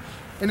life.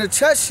 In her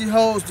chest she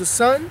holds the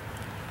sun,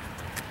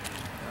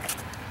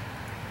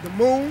 the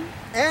moon,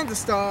 and the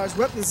stars,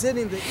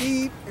 representing the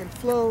ebb and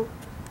flow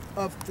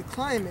of the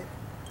climate,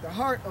 the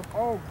heart of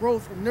all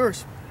growth and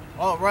nourishment.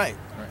 All right.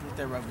 Get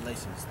that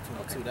Revelations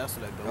 22. That's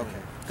what I go with.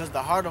 Because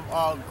the heart of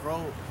all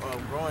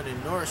growing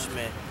and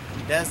nourishment,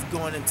 that's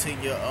going into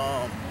your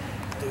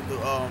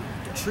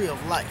the tree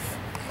of life,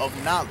 of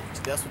knowledge.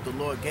 That's what the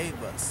Lord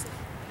gave us.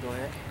 Go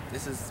ahead.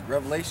 This is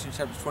Revelation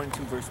chapter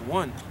 22, verse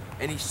 1.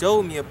 And he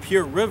showed me a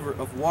pure river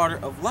of water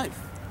of life.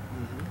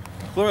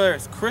 Clear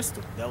as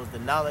crystal. That was the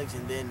knowledge,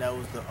 and then that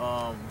was the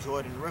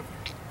Jordan River.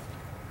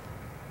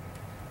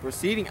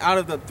 Proceeding out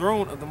of the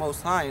throne of the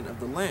Most High and of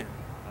the Lamb.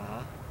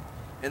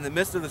 In the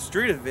midst of the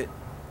street of it,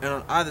 and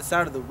on either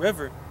side of the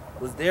river,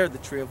 was there the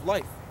tree of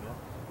life,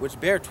 which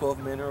bare 12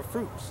 manner of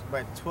fruits.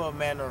 Right, the 12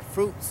 manner of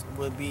fruits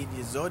would be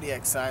the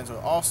zodiac signs, or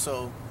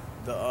also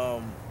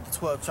the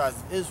 12 tribes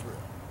of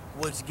Israel,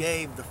 which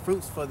gave the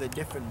fruits for the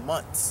different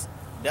months.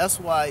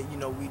 That's why, you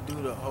know, we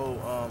do the whole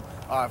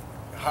our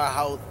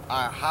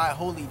high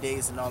holy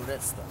days and all of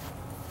that stuff,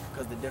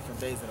 because the different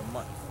days of the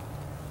month.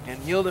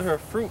 And yielded her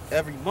fruit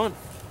every month,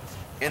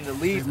 and the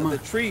leaves of the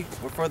tree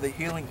were for the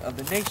healing of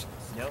the nations.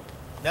 Yep,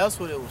 that's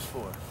what it was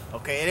for.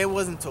 Okay, and it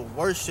wasn't to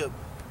worship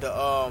the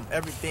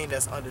everything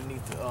that's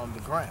underneath the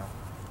ground,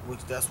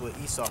 which that's what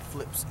Esau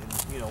flips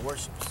and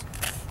worships.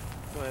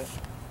 Go ahead.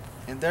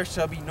 And there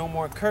shall be no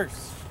more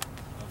curse.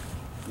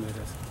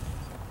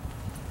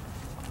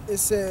 It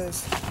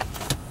says,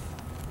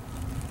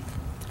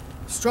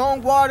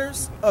 strong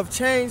waters of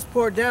change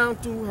pour down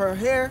through her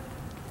hair.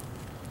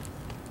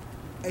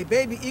 A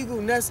baby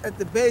eagle nests at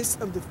the base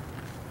of the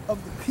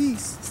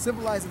piece,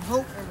 symbolizing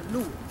hope and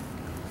renewal.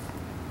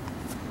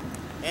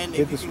 And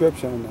Get the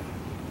scripture on that.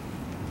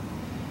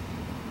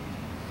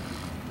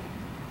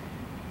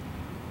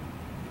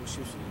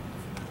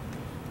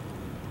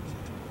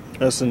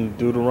 That's in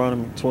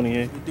Deuteronomy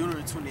 28.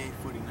 Deuteronomy 28,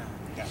 49.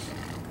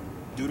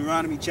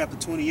 Deuteronomy chapter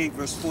 28,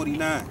 verse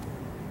 49.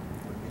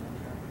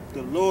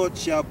 The Lord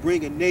shall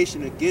bring a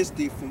nation against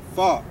thee from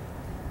far,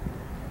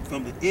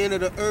 from the end of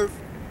the earth,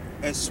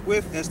 as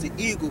swift as the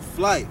eagle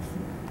flieth.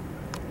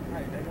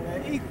 Right,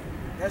 that eagle.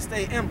 That's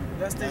their emblem.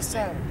 That's their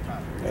sign.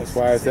 That's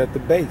why it's at the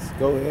base.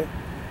 Go ahead.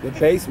 The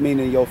base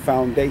meaning your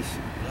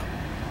foundation.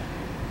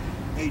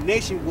 a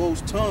nation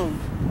whose tongue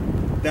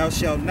thou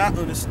shalt not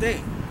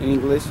understand.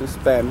 English and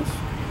Spanish.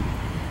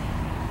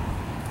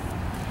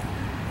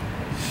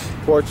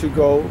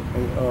 Portugal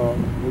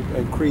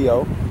and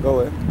Creole. Go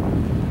ahead.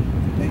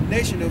 A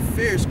nation of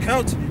fierce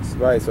countenance,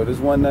 Right, so this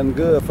wasn't nothing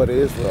good for the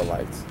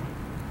Israelites.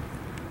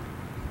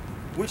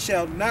 which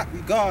shall not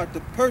regard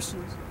the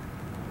persons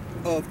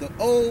of the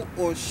old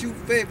or shew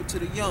favor to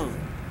the young.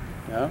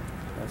 Yeah,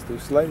 that's through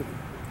slavery.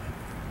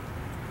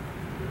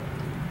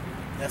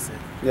 That's it.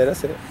 Yeah,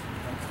 that's it.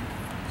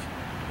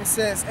 It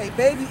says, a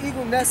baby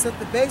eagle nests at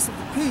the base of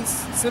the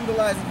piece,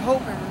 symbolizing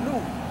hope and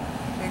renewal.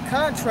 In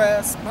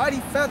contrast, mighty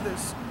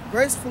feathers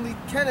gracefully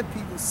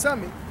canopy the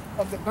summit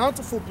of the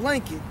bountiful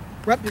blanket,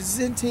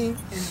 representing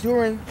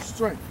enduring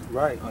strength.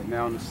 Right.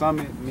 Now the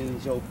summit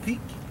means your peak.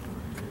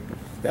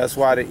 That's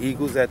why the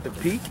eagle's at the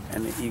peak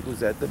and the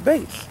eagle's at the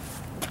base.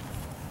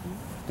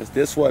 Because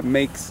this what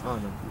makes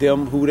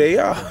them who they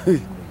are.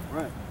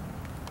 Right.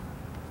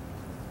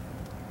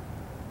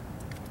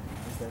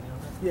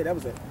 Yeah, that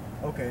was it.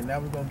 Okay, now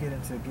we're gonna get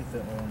the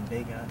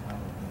Dagon out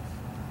of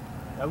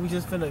this. Now we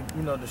just finna,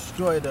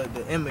 destroy the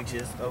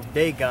images of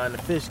Dagon, the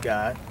fish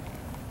god,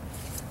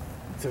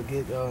 to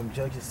get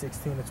Judges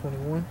 16 to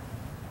 21,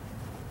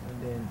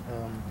 and then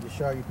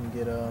Yashar, you can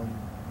get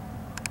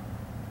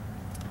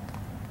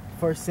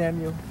 1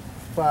 Samuel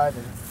 5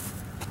 and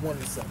 1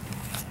 and 7.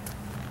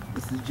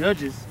 This is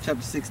Judges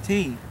chapter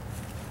 16,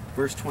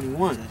 verse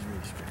 21.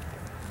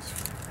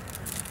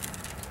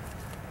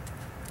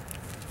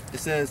 It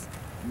says,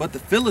 "But the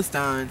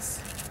Philistines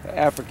The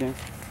African.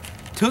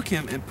 took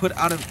him and put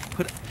out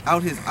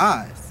his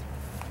eyes."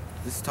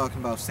 This is talking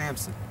about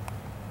Samson.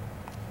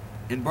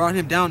 "And brought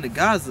him down to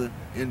Gaza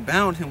and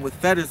bound him with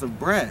fetters of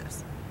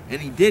brass.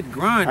 And he did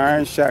grind.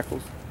 Iron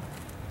shackles.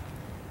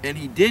 And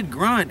he did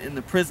grind in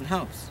the prison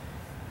house."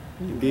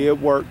 He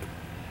did work.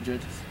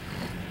 Judges.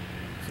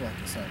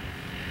 Sorry.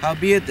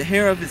 "Howbeit the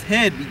hair of his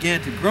head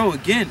began to grow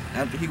again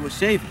after he was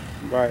shaven."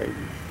 Right.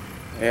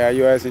 Yeah,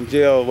 your ass in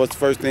jail. What's the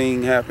first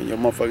thing happen? Your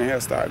motherfucking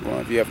hair started growing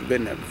if you haven't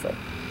been there before.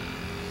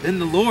 Then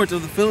the lords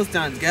of the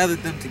Philistines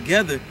gathered them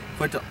together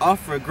for to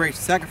offer a great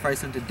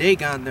sacrifice unto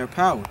Dagon their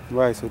power,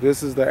 Right, so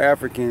this is the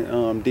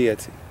African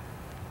deity.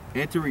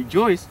 and to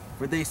rejoice,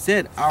 for they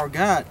said, "Our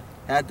God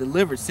hath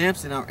delivered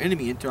Samson our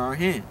enemy into our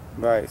hand."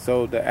 Right,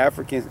 so the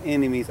Africans'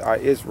 enemies are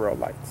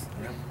Israelites.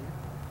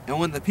 And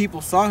when the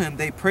people saw him,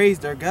 they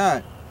praised their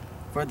God,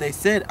 for they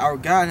said, "Our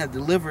God hath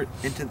delivered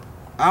into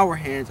our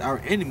hands our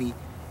enemy,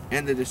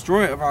 and the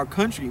destroyer of our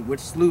country, which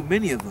slew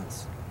many of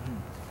us."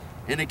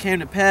 And it came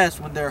to pass,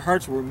 when their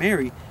hearts were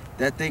merry,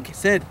 that they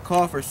said,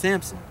 "Call for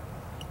Samson,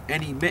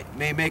 and he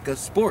may make us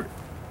sport."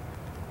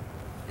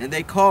 And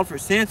they called for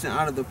Samson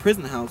out of the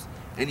prison house,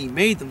 and he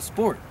made them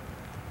sport.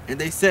 And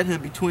they set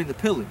him between the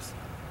pillars.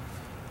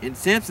 And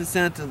Samson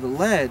said unto the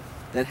lad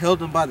that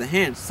held him by the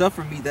hand,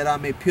 "Suffer me that I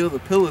may peel the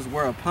pillars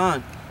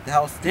whereupon the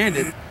house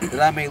standeth, that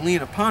I may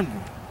lean upon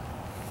them."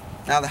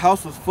 Now the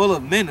house was full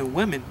of men and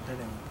women. I don't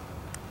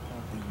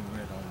think you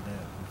read all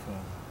that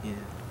before.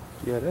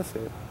 Yeah, Yeah, that's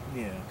it.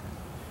 Yeah.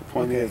 The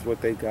point Okay. is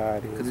what they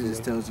God is. because it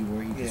just tells you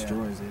where he Yeah.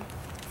 destroys it.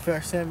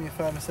 1 Samuel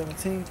 5 and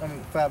 17.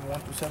 5 and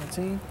 1 through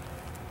 17.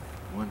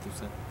 1 through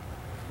 7.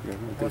 Yeah, 1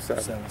 do through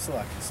seven. 7.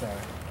 Sorry.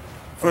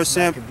 First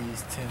Samuel,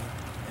 Maccabees 10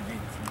 and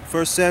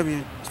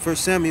 83. 1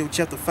 Samuel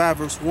chapter 5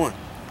 verse 1.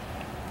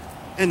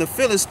 And the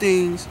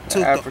Philistines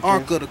took the Africans.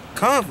 ark of the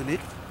covenant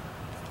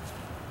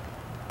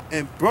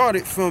and brought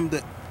it from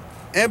the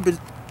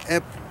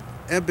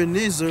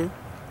Ebenezer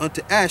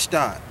unto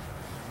Ashdod.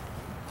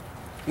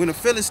 When the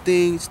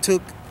Philistines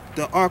took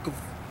the ark of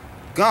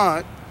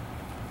God,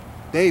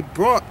 they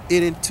brought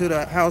it into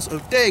the house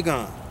of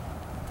Dagon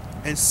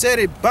and set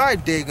it by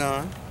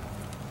Dagon.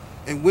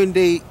 And when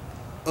they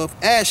of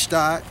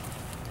Ashdod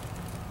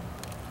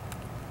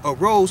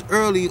arose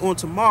early on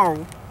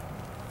tomorrow,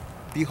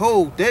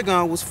 behold,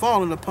 Dagon was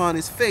fallen upon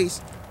his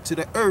face to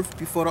the earth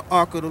before the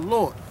ark of the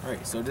Lord.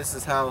 Right, so this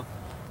is how,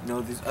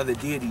 these other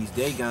deities,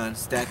 Dagon,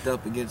 stacked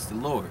up against the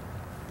Lord.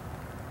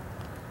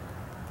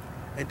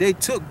 And they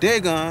took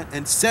Dagon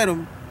and set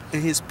him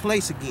in his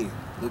place again.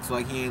 Looks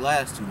like he ain't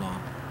last too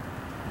long.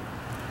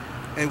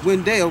 And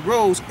when they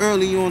arose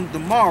early on the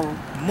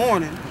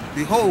morning,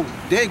 behold,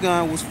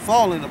 Dagon was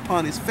fallen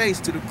upon his face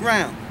to the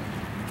ground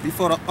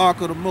before the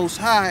ark of the Most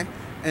High,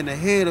 and the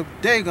head of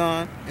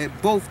Dagon and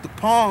both the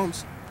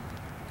palms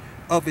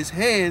of his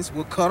hands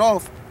were cut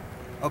off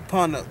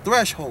upon the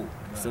threshold.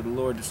 So the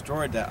Lord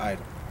destroyed that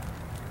idol.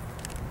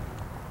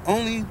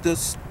 Only the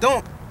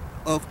stump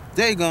of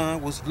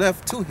Dagon was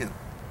left to him.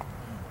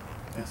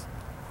 That's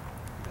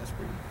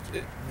pretty much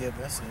it. Yeah,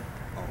 that's it.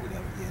 Oh,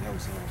 that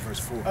was verse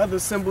 4. Other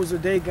symbols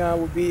of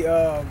Dagon would be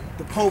the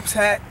Pope's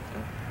hat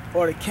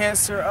or the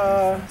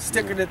cancer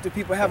sticker that the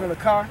people have in the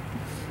car.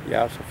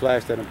 Yeah, I should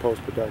flash that in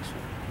post-production.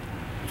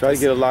 Try to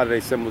get a lot of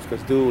their symbols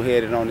because dude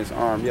had it on his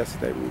arm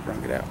yesterday when we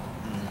brought it out.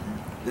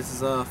 This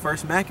is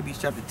 1 Maccabees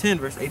chapter 10,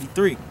 verse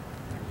 83.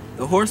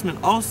 The horsemen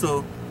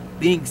also,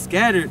 being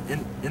scattered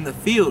in the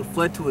field,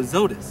 fled to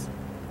Azotus,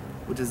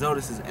 which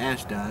Azotus is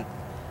Ashdod,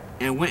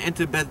 and went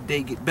into Beth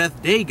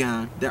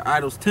Dagon, their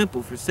idol's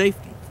temple, for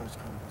safety.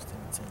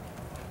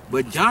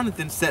 But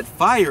Jonathan set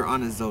fire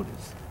on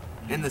Azotus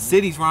and the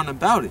cities round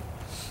about it,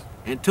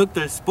 and took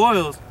their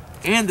spoils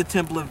and the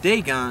temple of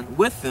Dagon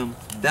with them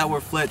that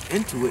were fled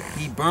into it.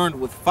 He burned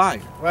with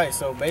fire. Right,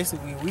 so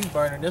basically we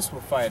burning this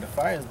with fire. The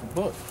fire is the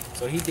book.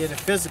 So he did it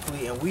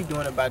physically, and we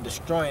doing it by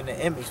destroying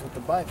the image with the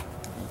Bible.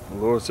 The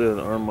Lord said,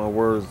 "Earn my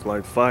words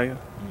like fire."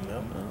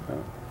 Yep.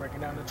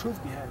 Breaking down the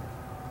truth behind it.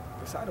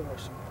 That's idol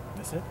worship.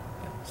 That's it?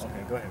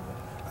 Okay, go ahead, bro.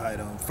 All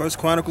right, 1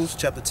 Chronicles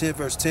chapter 10,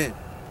 verse 10.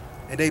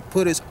 And they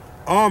put his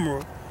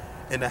armor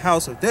in the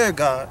house of their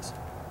gods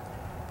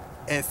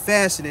and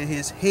fastened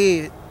his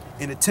head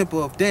in the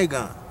temple of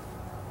Dagon.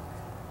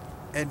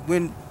 And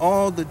when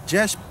all the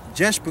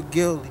Jeshba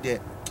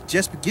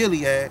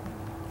Gilead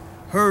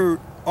heard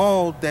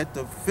all that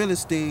the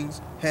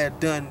Philistines had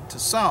done to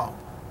Saul,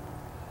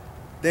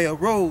 they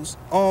arose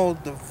all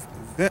the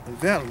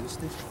valiant.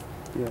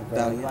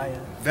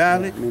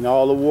 I mean,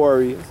 all the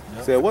warriors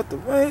said, "What the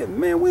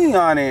man? We ain't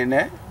honoring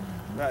that."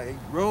 Right,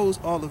 rose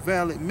all the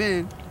valiant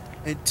men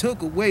and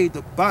took away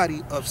the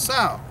body of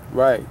Saul.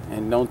 Right,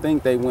 and don't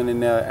think they went in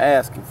there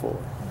asking for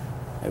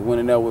it. They went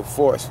in there with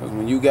force. Because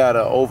when you got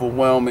an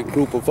overwhelming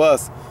group of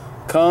us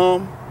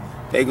come,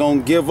 they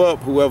gonna give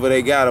up whoever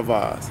they got of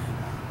ours.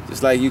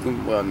 Just like you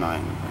can, well, no, I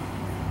ain't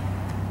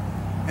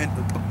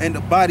gonna. And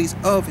the bodies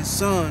of his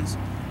sons,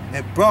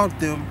 and brought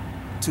them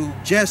to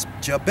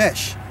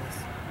Jabesh,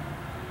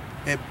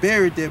 and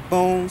buried their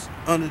bones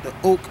under the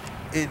oak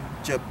in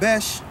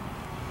Jabesh,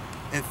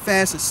 and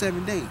fasted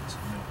 7 days.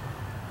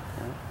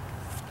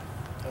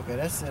 Okay,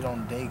 that's it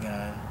on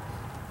Dagon.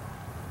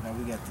 Now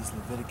we got this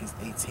Leviticus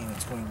 18 and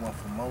 21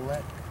 for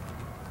Molech.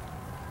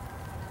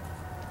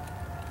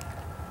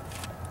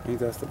 I think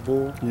that's the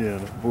bull, Yeah,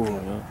 the bull.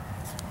 Yeah.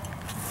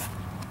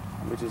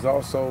 which is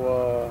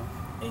also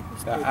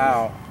the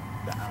owl.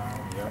 The owl,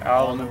 yeah. The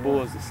owl and the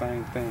bull is the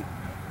same thing.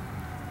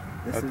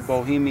 That's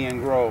Bohemian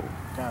Grove.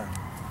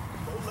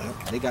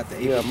 They got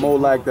the Yeah,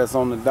 Molech that's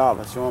on the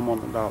dollar. Show him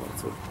on the dollar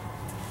too.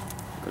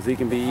 Because he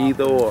can be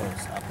either or.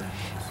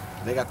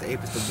 They got the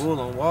Apis the bull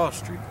on Wall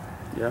Street.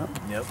 Yeah.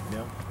 Yep.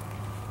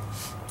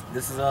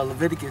 This is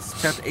Leviticus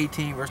chapter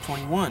 18, verse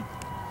 21.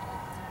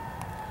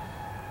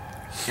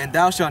 And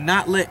thou shalt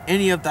not let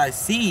any of thy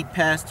seed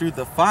pass through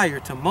the fire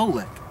to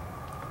Molech.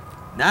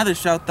 Neither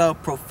shalt thou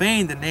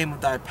profane the name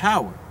of thy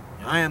power.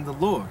 I am the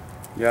Lord.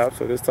 Yeah,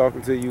 so this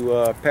talking to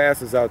you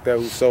pastors out there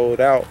who sold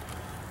out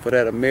for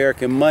that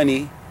American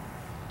money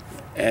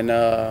and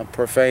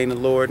profane the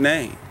Lord's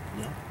name.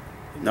 Yeah.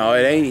 No,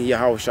 it ain't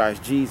Yahushua, it's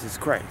Jesus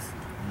Christ.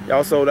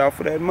 Y'all sold out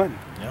for that money.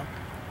 Yeah.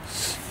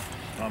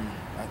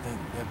 I think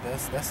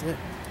that's it.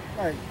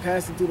 Right,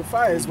 passing through the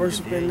fire is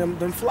worshiping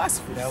them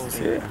philosophers. That was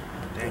Yeah. it.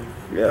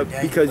 Yeah,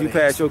 because you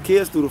pass your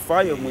kids through the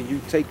fire when you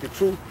take the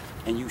truth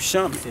and you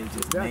shun You it. said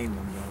just name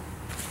them, yo.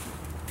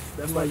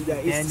 That's why you got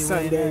Daniel Easter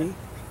in Sunday.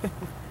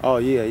 Oh,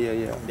 yeah.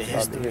 The About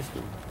history. the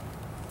history.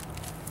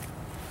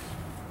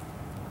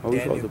 Oh, we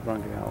supposed Daniel. to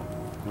bring it out.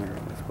 Later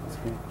on, that's supposed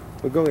to be.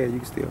 But go ahead, you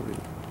can still read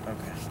it.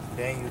 Okay.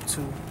 Daniel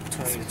 2,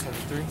 20 to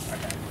 23. I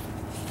got it.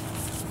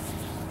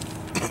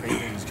 Okay, you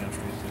can just jump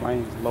straight through.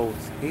 Flames low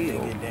as Then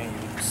hell. get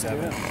Daniel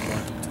 7, 1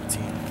 to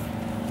 10.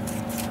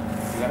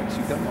 You gotta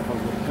shoot that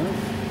motherfucker with a gun.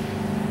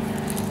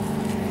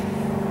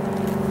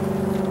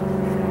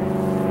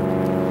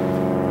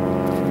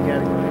 You got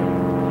it, go ahead.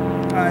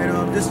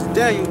 All right, this is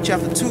Daniel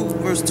chapter 2,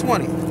 verse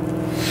 20.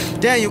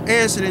 Daniel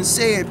answered and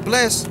said,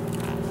 "Blessed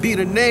be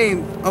the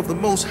name of the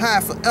Most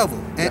High forever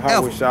and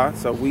ever. Yahushua,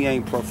 so we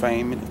ain't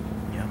profaning it.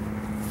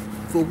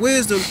 For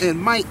wisdom and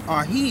might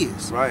are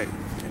his." Right.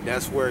 And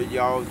that's where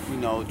y'all,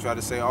 try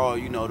to say, oh,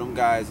 them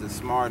guys are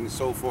smart and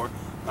so forth.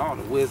 No,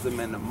 the wisdom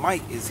and the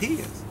might is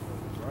his.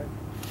 Right.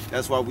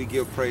 That's why we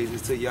give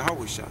praises to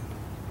Yahushua.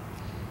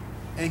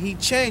 And he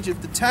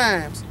changeth the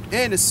times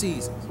and the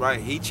seasons. Right,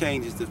 he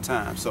changes the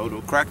time. So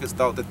the crackers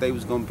thought that they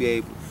was going to be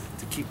able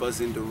to keep us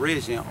in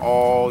derision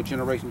all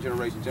generation,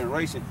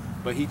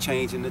 but he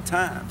changing the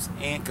times,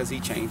 and because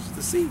he changes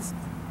the season.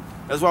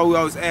 That's why we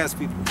always ask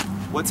people,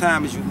 what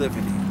time is you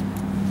living in?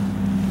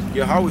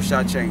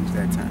 Yahushua changed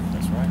that time.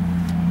 That's right.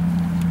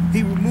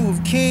 He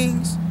removed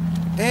kings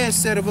and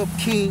set up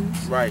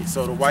kings. Right,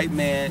 so the white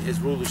man is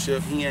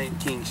rulership, he ain't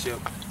kingship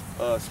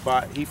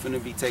spot. He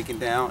finna be taken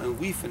down, and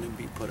we finna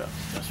be put up.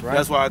 That's right.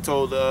 That's why I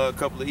told a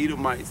couple of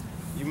Edomites,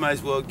 you might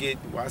as well get,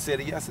 I said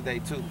it yesterday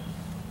too,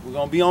 we're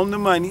gonna be on the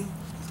money,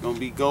 it's gonna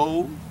be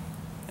gold,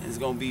 and it's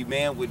gonna be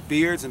man with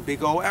beards and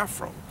big old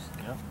afros.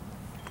 Yeah.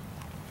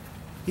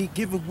 He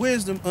giveth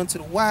wisdom unto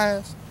the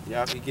wise.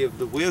 Yeah, he give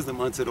the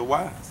wisdom unto the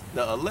wise,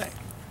 the elect,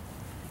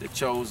 the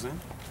chosen,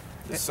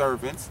 the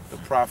servants, the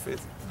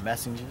prophets. The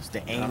messengers,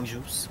 the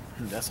angels.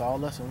 That's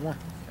all us in one.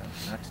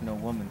 Not to no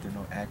woman through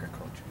no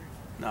agriculture.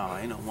 No,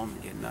 ain't no woman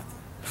get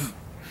nothing.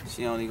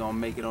 She only gonna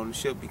make it on the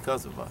ship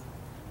because of her.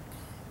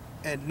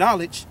 And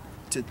knowledge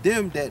to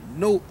them that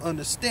know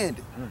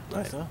understanding.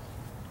 That's us.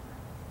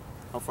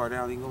 How far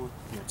down he going?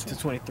 To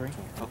 23.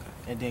 Okay.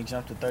 And then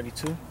jump to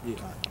 32.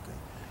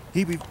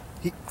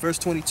 Yeah. Verse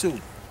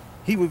 22.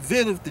 He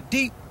revealeth the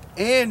deep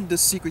and the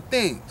secret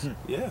things.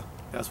 Yeah,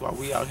 that's why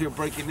we out here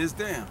breaking this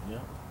down.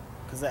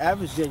 Because the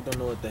average Jake don't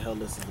know what the hell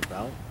this is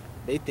about.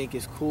 They think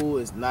it's cool,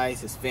 it's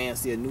nice, it's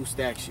fancy, a new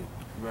statue.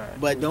 Right.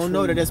 But don't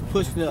know that it's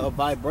pushing a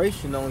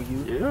vibration on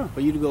you Yeah. for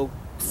you to go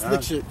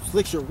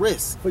slick your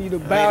wrist. For you to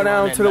bow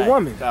down to the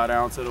woman. Bow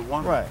down to the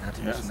woman. Right. Not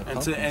to Yes. mention the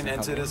And to pumpkins and to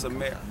couple this of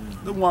America,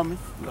 the woman.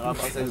 I'm about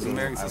to say this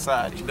American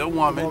society. The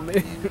woman.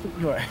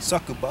 Right.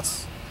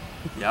 Succubus.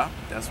 Yeah,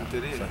 that's what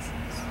it is.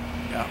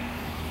 Yeah.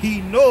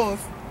 He knoweth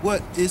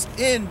what is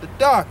in the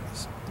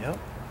darkness, Yep.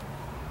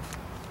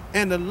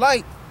 and the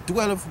light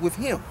dwelleth with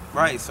him.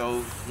 Right.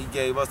 So he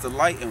gave us the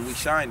light, and we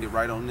shined it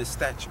right on this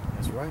statue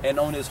That's right. and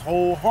on this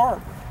whole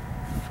harbor.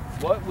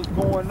 What was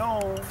going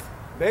on?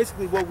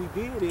 Basically, what we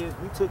did is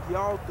we took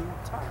y'all through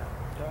time.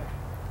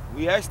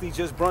 We actually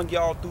just brought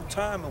y'all through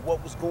time and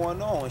what was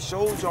going on, and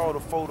showed y'all the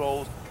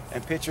photos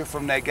and picture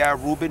from that guy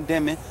Reuben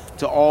Deming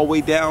to all the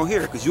way down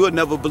here, because you would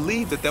never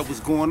believe that that was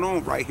going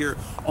on right here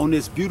on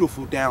this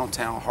beautiful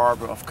downtown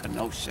harbor of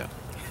Kenosha.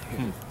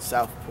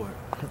 Southport.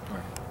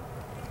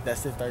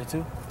 That's it,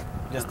 32?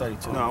 Just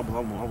 32. No, I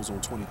was on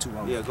 22.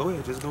 Yeah, go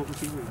ahead, just go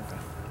with you.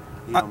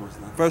 He I- almost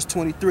done. Verse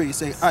 23, it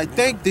say, I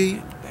thank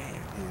thee,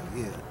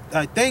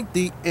 I thank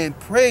thee and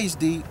praise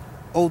thee,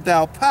 O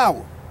thou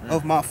power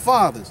of my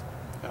fathers,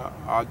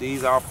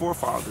 These are our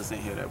forefathers in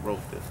here that wrote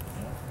this.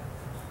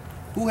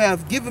 who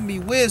have given me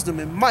wisdom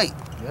and might,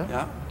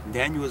 Yeah,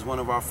 Daniel is one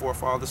of our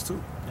forefathers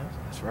too.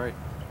 That's right.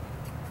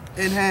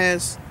 and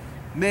has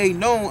made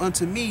known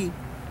unto me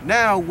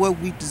now what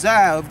we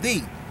desire of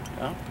thee.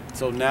 Yeah.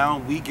 So now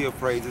we give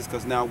praises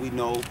because now we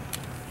know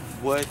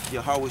what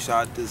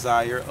Yahushua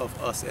desire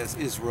of us as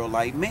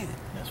Israelite men.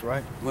 That's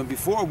right. When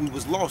before we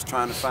was lost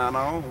trying to find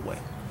our own way.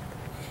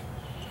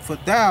 For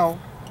thou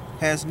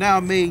hast now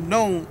made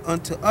known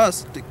unto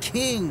us the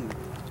king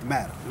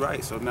matter.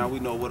 Right. So now we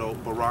know what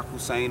Barack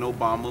Hussein,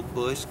 Obama,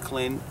 Bush,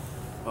 Clinton,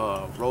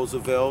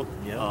 Roosevelt,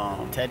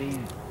 Teddy.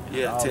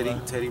 yeah, all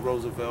Teddy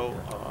Roosevelt,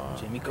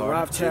 Jimmy The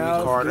Carter. Jimmy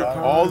Rothschilds, Carter, the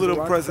all of Carters, the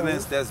the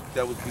presidents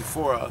that was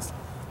before us.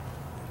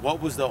 What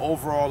was the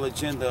overall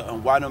agenda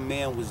and why the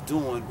man was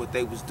doing what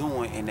they was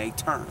doing in their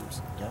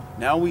terms? Yeah.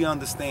 Now we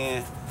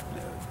understand,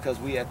 because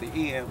we at the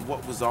end,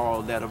 what was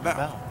all that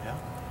about? Yeah.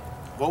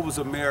 What was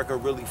America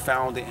really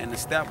founded and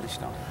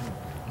established on?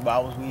 Why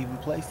was we even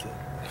placed it?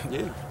 Yeah.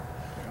 You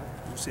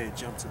said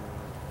jump to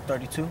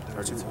 32?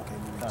 32. Okay, let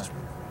me read this Fine.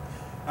 real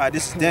quick. All right,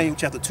 this is Daniel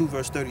chapter 2,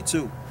 verse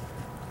 32.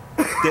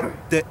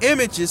 The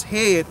image's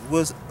head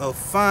was of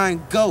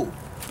fine gold,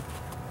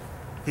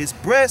 his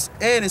breast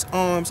and his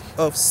arms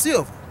of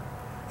silver,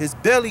 his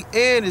belly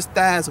and his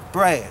thighs of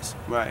brass.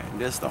 Right.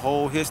 And that's the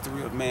whole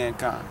history of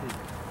mankind.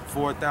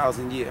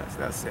 4,000 years.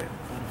 That's it.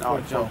 Now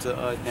I'll jump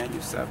to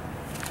Daniel 7.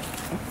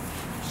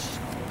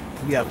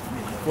 We have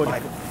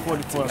 44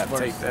 You gotta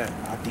take verse. that.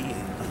 I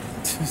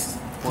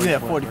did. Yeah,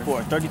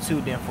 44.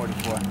 32, then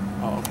 44.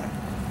 Oh, okay.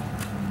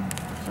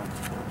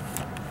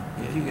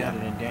 Yeah, You got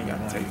it in Daniel.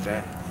 You gotta take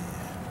that.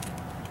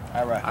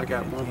 All right. I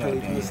got one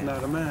page missing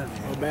out of mine.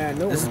 Oh man,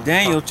 no This is one.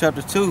 Daniel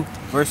chapter 2,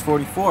 verse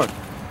 44.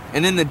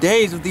 And in the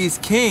days of these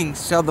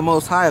kings shall the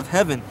Most High of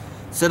heaven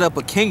set up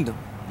a kingdom,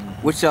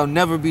 which shall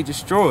never be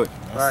destroyed.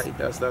 Right.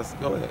 That's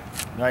go ahead.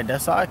 Right,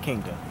 that's our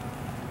kingdom.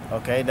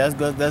 Okay, that's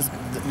good. That's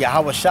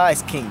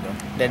Yahushai's kingdom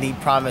that he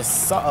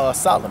promised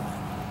Solomon.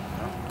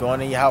 Going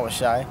to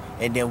Yahushai,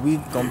 and then we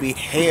gonna be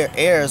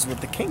heirs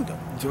with the kingdom.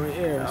 Joint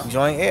heirs.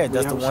 Joint heirs.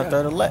 That's the Yahushua.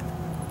 1/3 elect.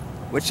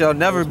 Which shall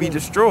never be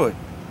destroyed.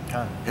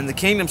 Huh. And the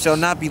kingdom shall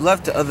not be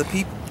left to other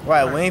people.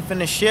 Right, we ain't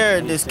finna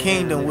share this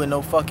kingdom with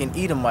no fucking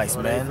Edomites,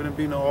 So there's man. gonna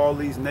be no all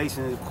these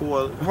nations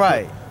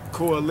Right.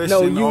 coalition.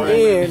 No, you all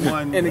in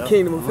one the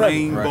kingdom of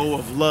heaven. rainbow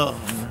of love.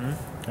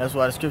 That's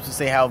why the scriptures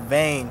say how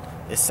vain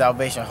is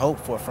salvation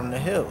hoped for from the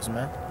hills,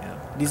 man.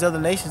 These other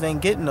nations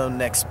ain't getting no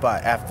next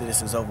spot after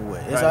this is over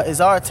with. It's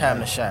our time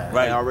to shine.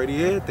 Right. They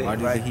already had Why that.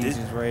 do Right, the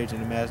heathens rage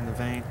and imagine a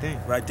vain thing?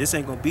 Right, this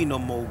ain't gonna be no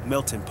more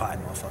melting pot,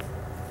 motherfucker.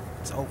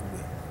 It's over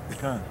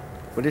with.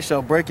 But it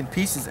shall break in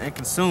pieces and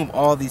consume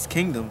all these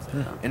kingdoms,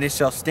 and it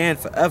shall stand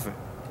forever.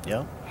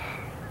 Yep.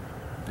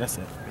 That's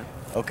it.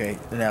 Okay,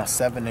 now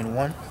 7 and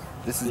 1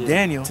 This is Yeah.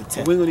 Daniel. to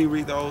 10. We're gonna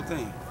read the whole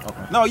thing.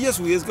 Okay. No, yes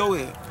we is. Go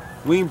ahead.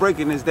 We ain't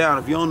breaking this down.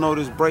 If you don't know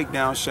this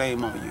breakdown,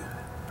 shame on you.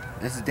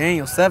 This is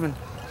Daniel 7,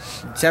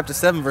 chapter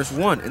 7, verse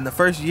 1. In the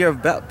first year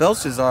of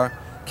Belshazzar,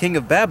 king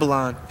of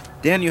Babylon,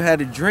 Daniel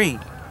had a dream,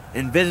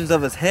 and visions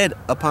of his head,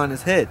 upon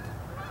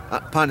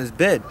his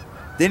bed.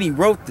 Then he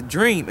wrote the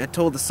dream and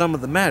told the sum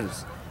of the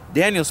matters.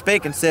 Daniel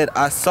spake and said,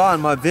 I saw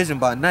in my vision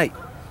by night,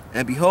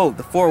 and behold,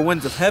 the four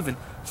winds of heaven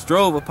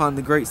strove upon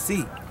the great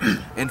sea,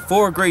 and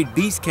four great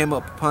beasts came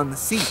up upon the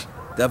sea,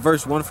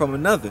 diverse one from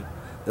another.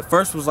 The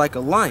first was like a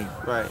lion.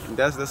 Right. And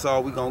that's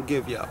all we gonna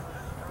give y'all.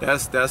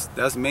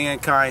 That's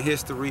mankind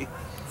history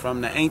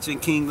from the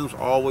ancient kingdoms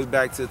all the way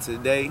back to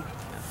today.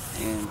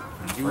 And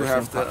you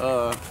have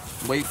to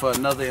wait for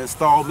another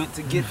installment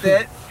to get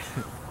that.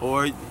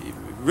 Or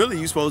really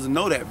you supposed to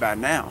know that by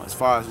now. As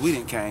far as we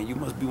didn't came, you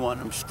must be one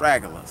of them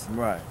stragglers.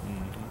 Right.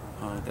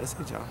 That's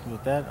it, y'all.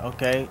 With that,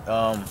 okay.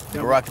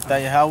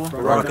 Barakatha Yahweh.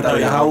 Barakatha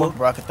Yahweh.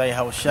 Barakatha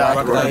Yahweh Shai.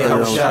 Barakatha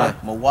Yahweh Shai.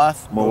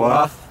 Mawath.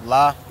 Mawath.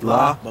 La.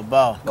 La.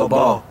 Babal.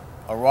 Gabal.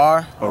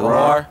 Arar.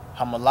 Arar.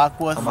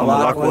 Hamalakwath.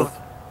 Hamalakwath.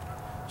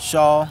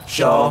 Shaw.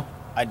 Shaw.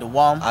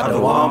 Idawam.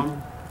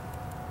 Adawam.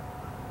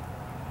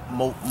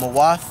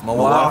 Mawath.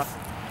 Mawath.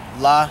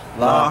 La.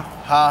 La.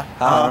 Ha.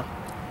 Ha.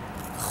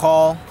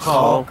 Khal.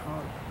 Khal.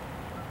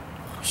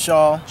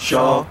 Shaw.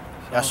 Shaw.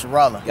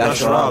 Yasharala.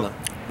 Yasharala.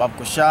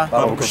 Babkusha.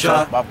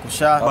 Babkusha.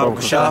 Babkusha.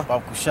 Babkusha.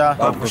 Babkusha.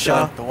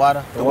 Babkusha.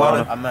 Tawada.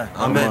 Tawada. Amen.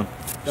 Amen.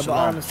 Double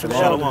honors to the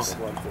Shalom. elders.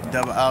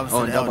 Double honors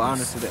to the Double elders.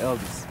 honors to the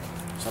elders.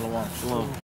 Shalom. Shalom.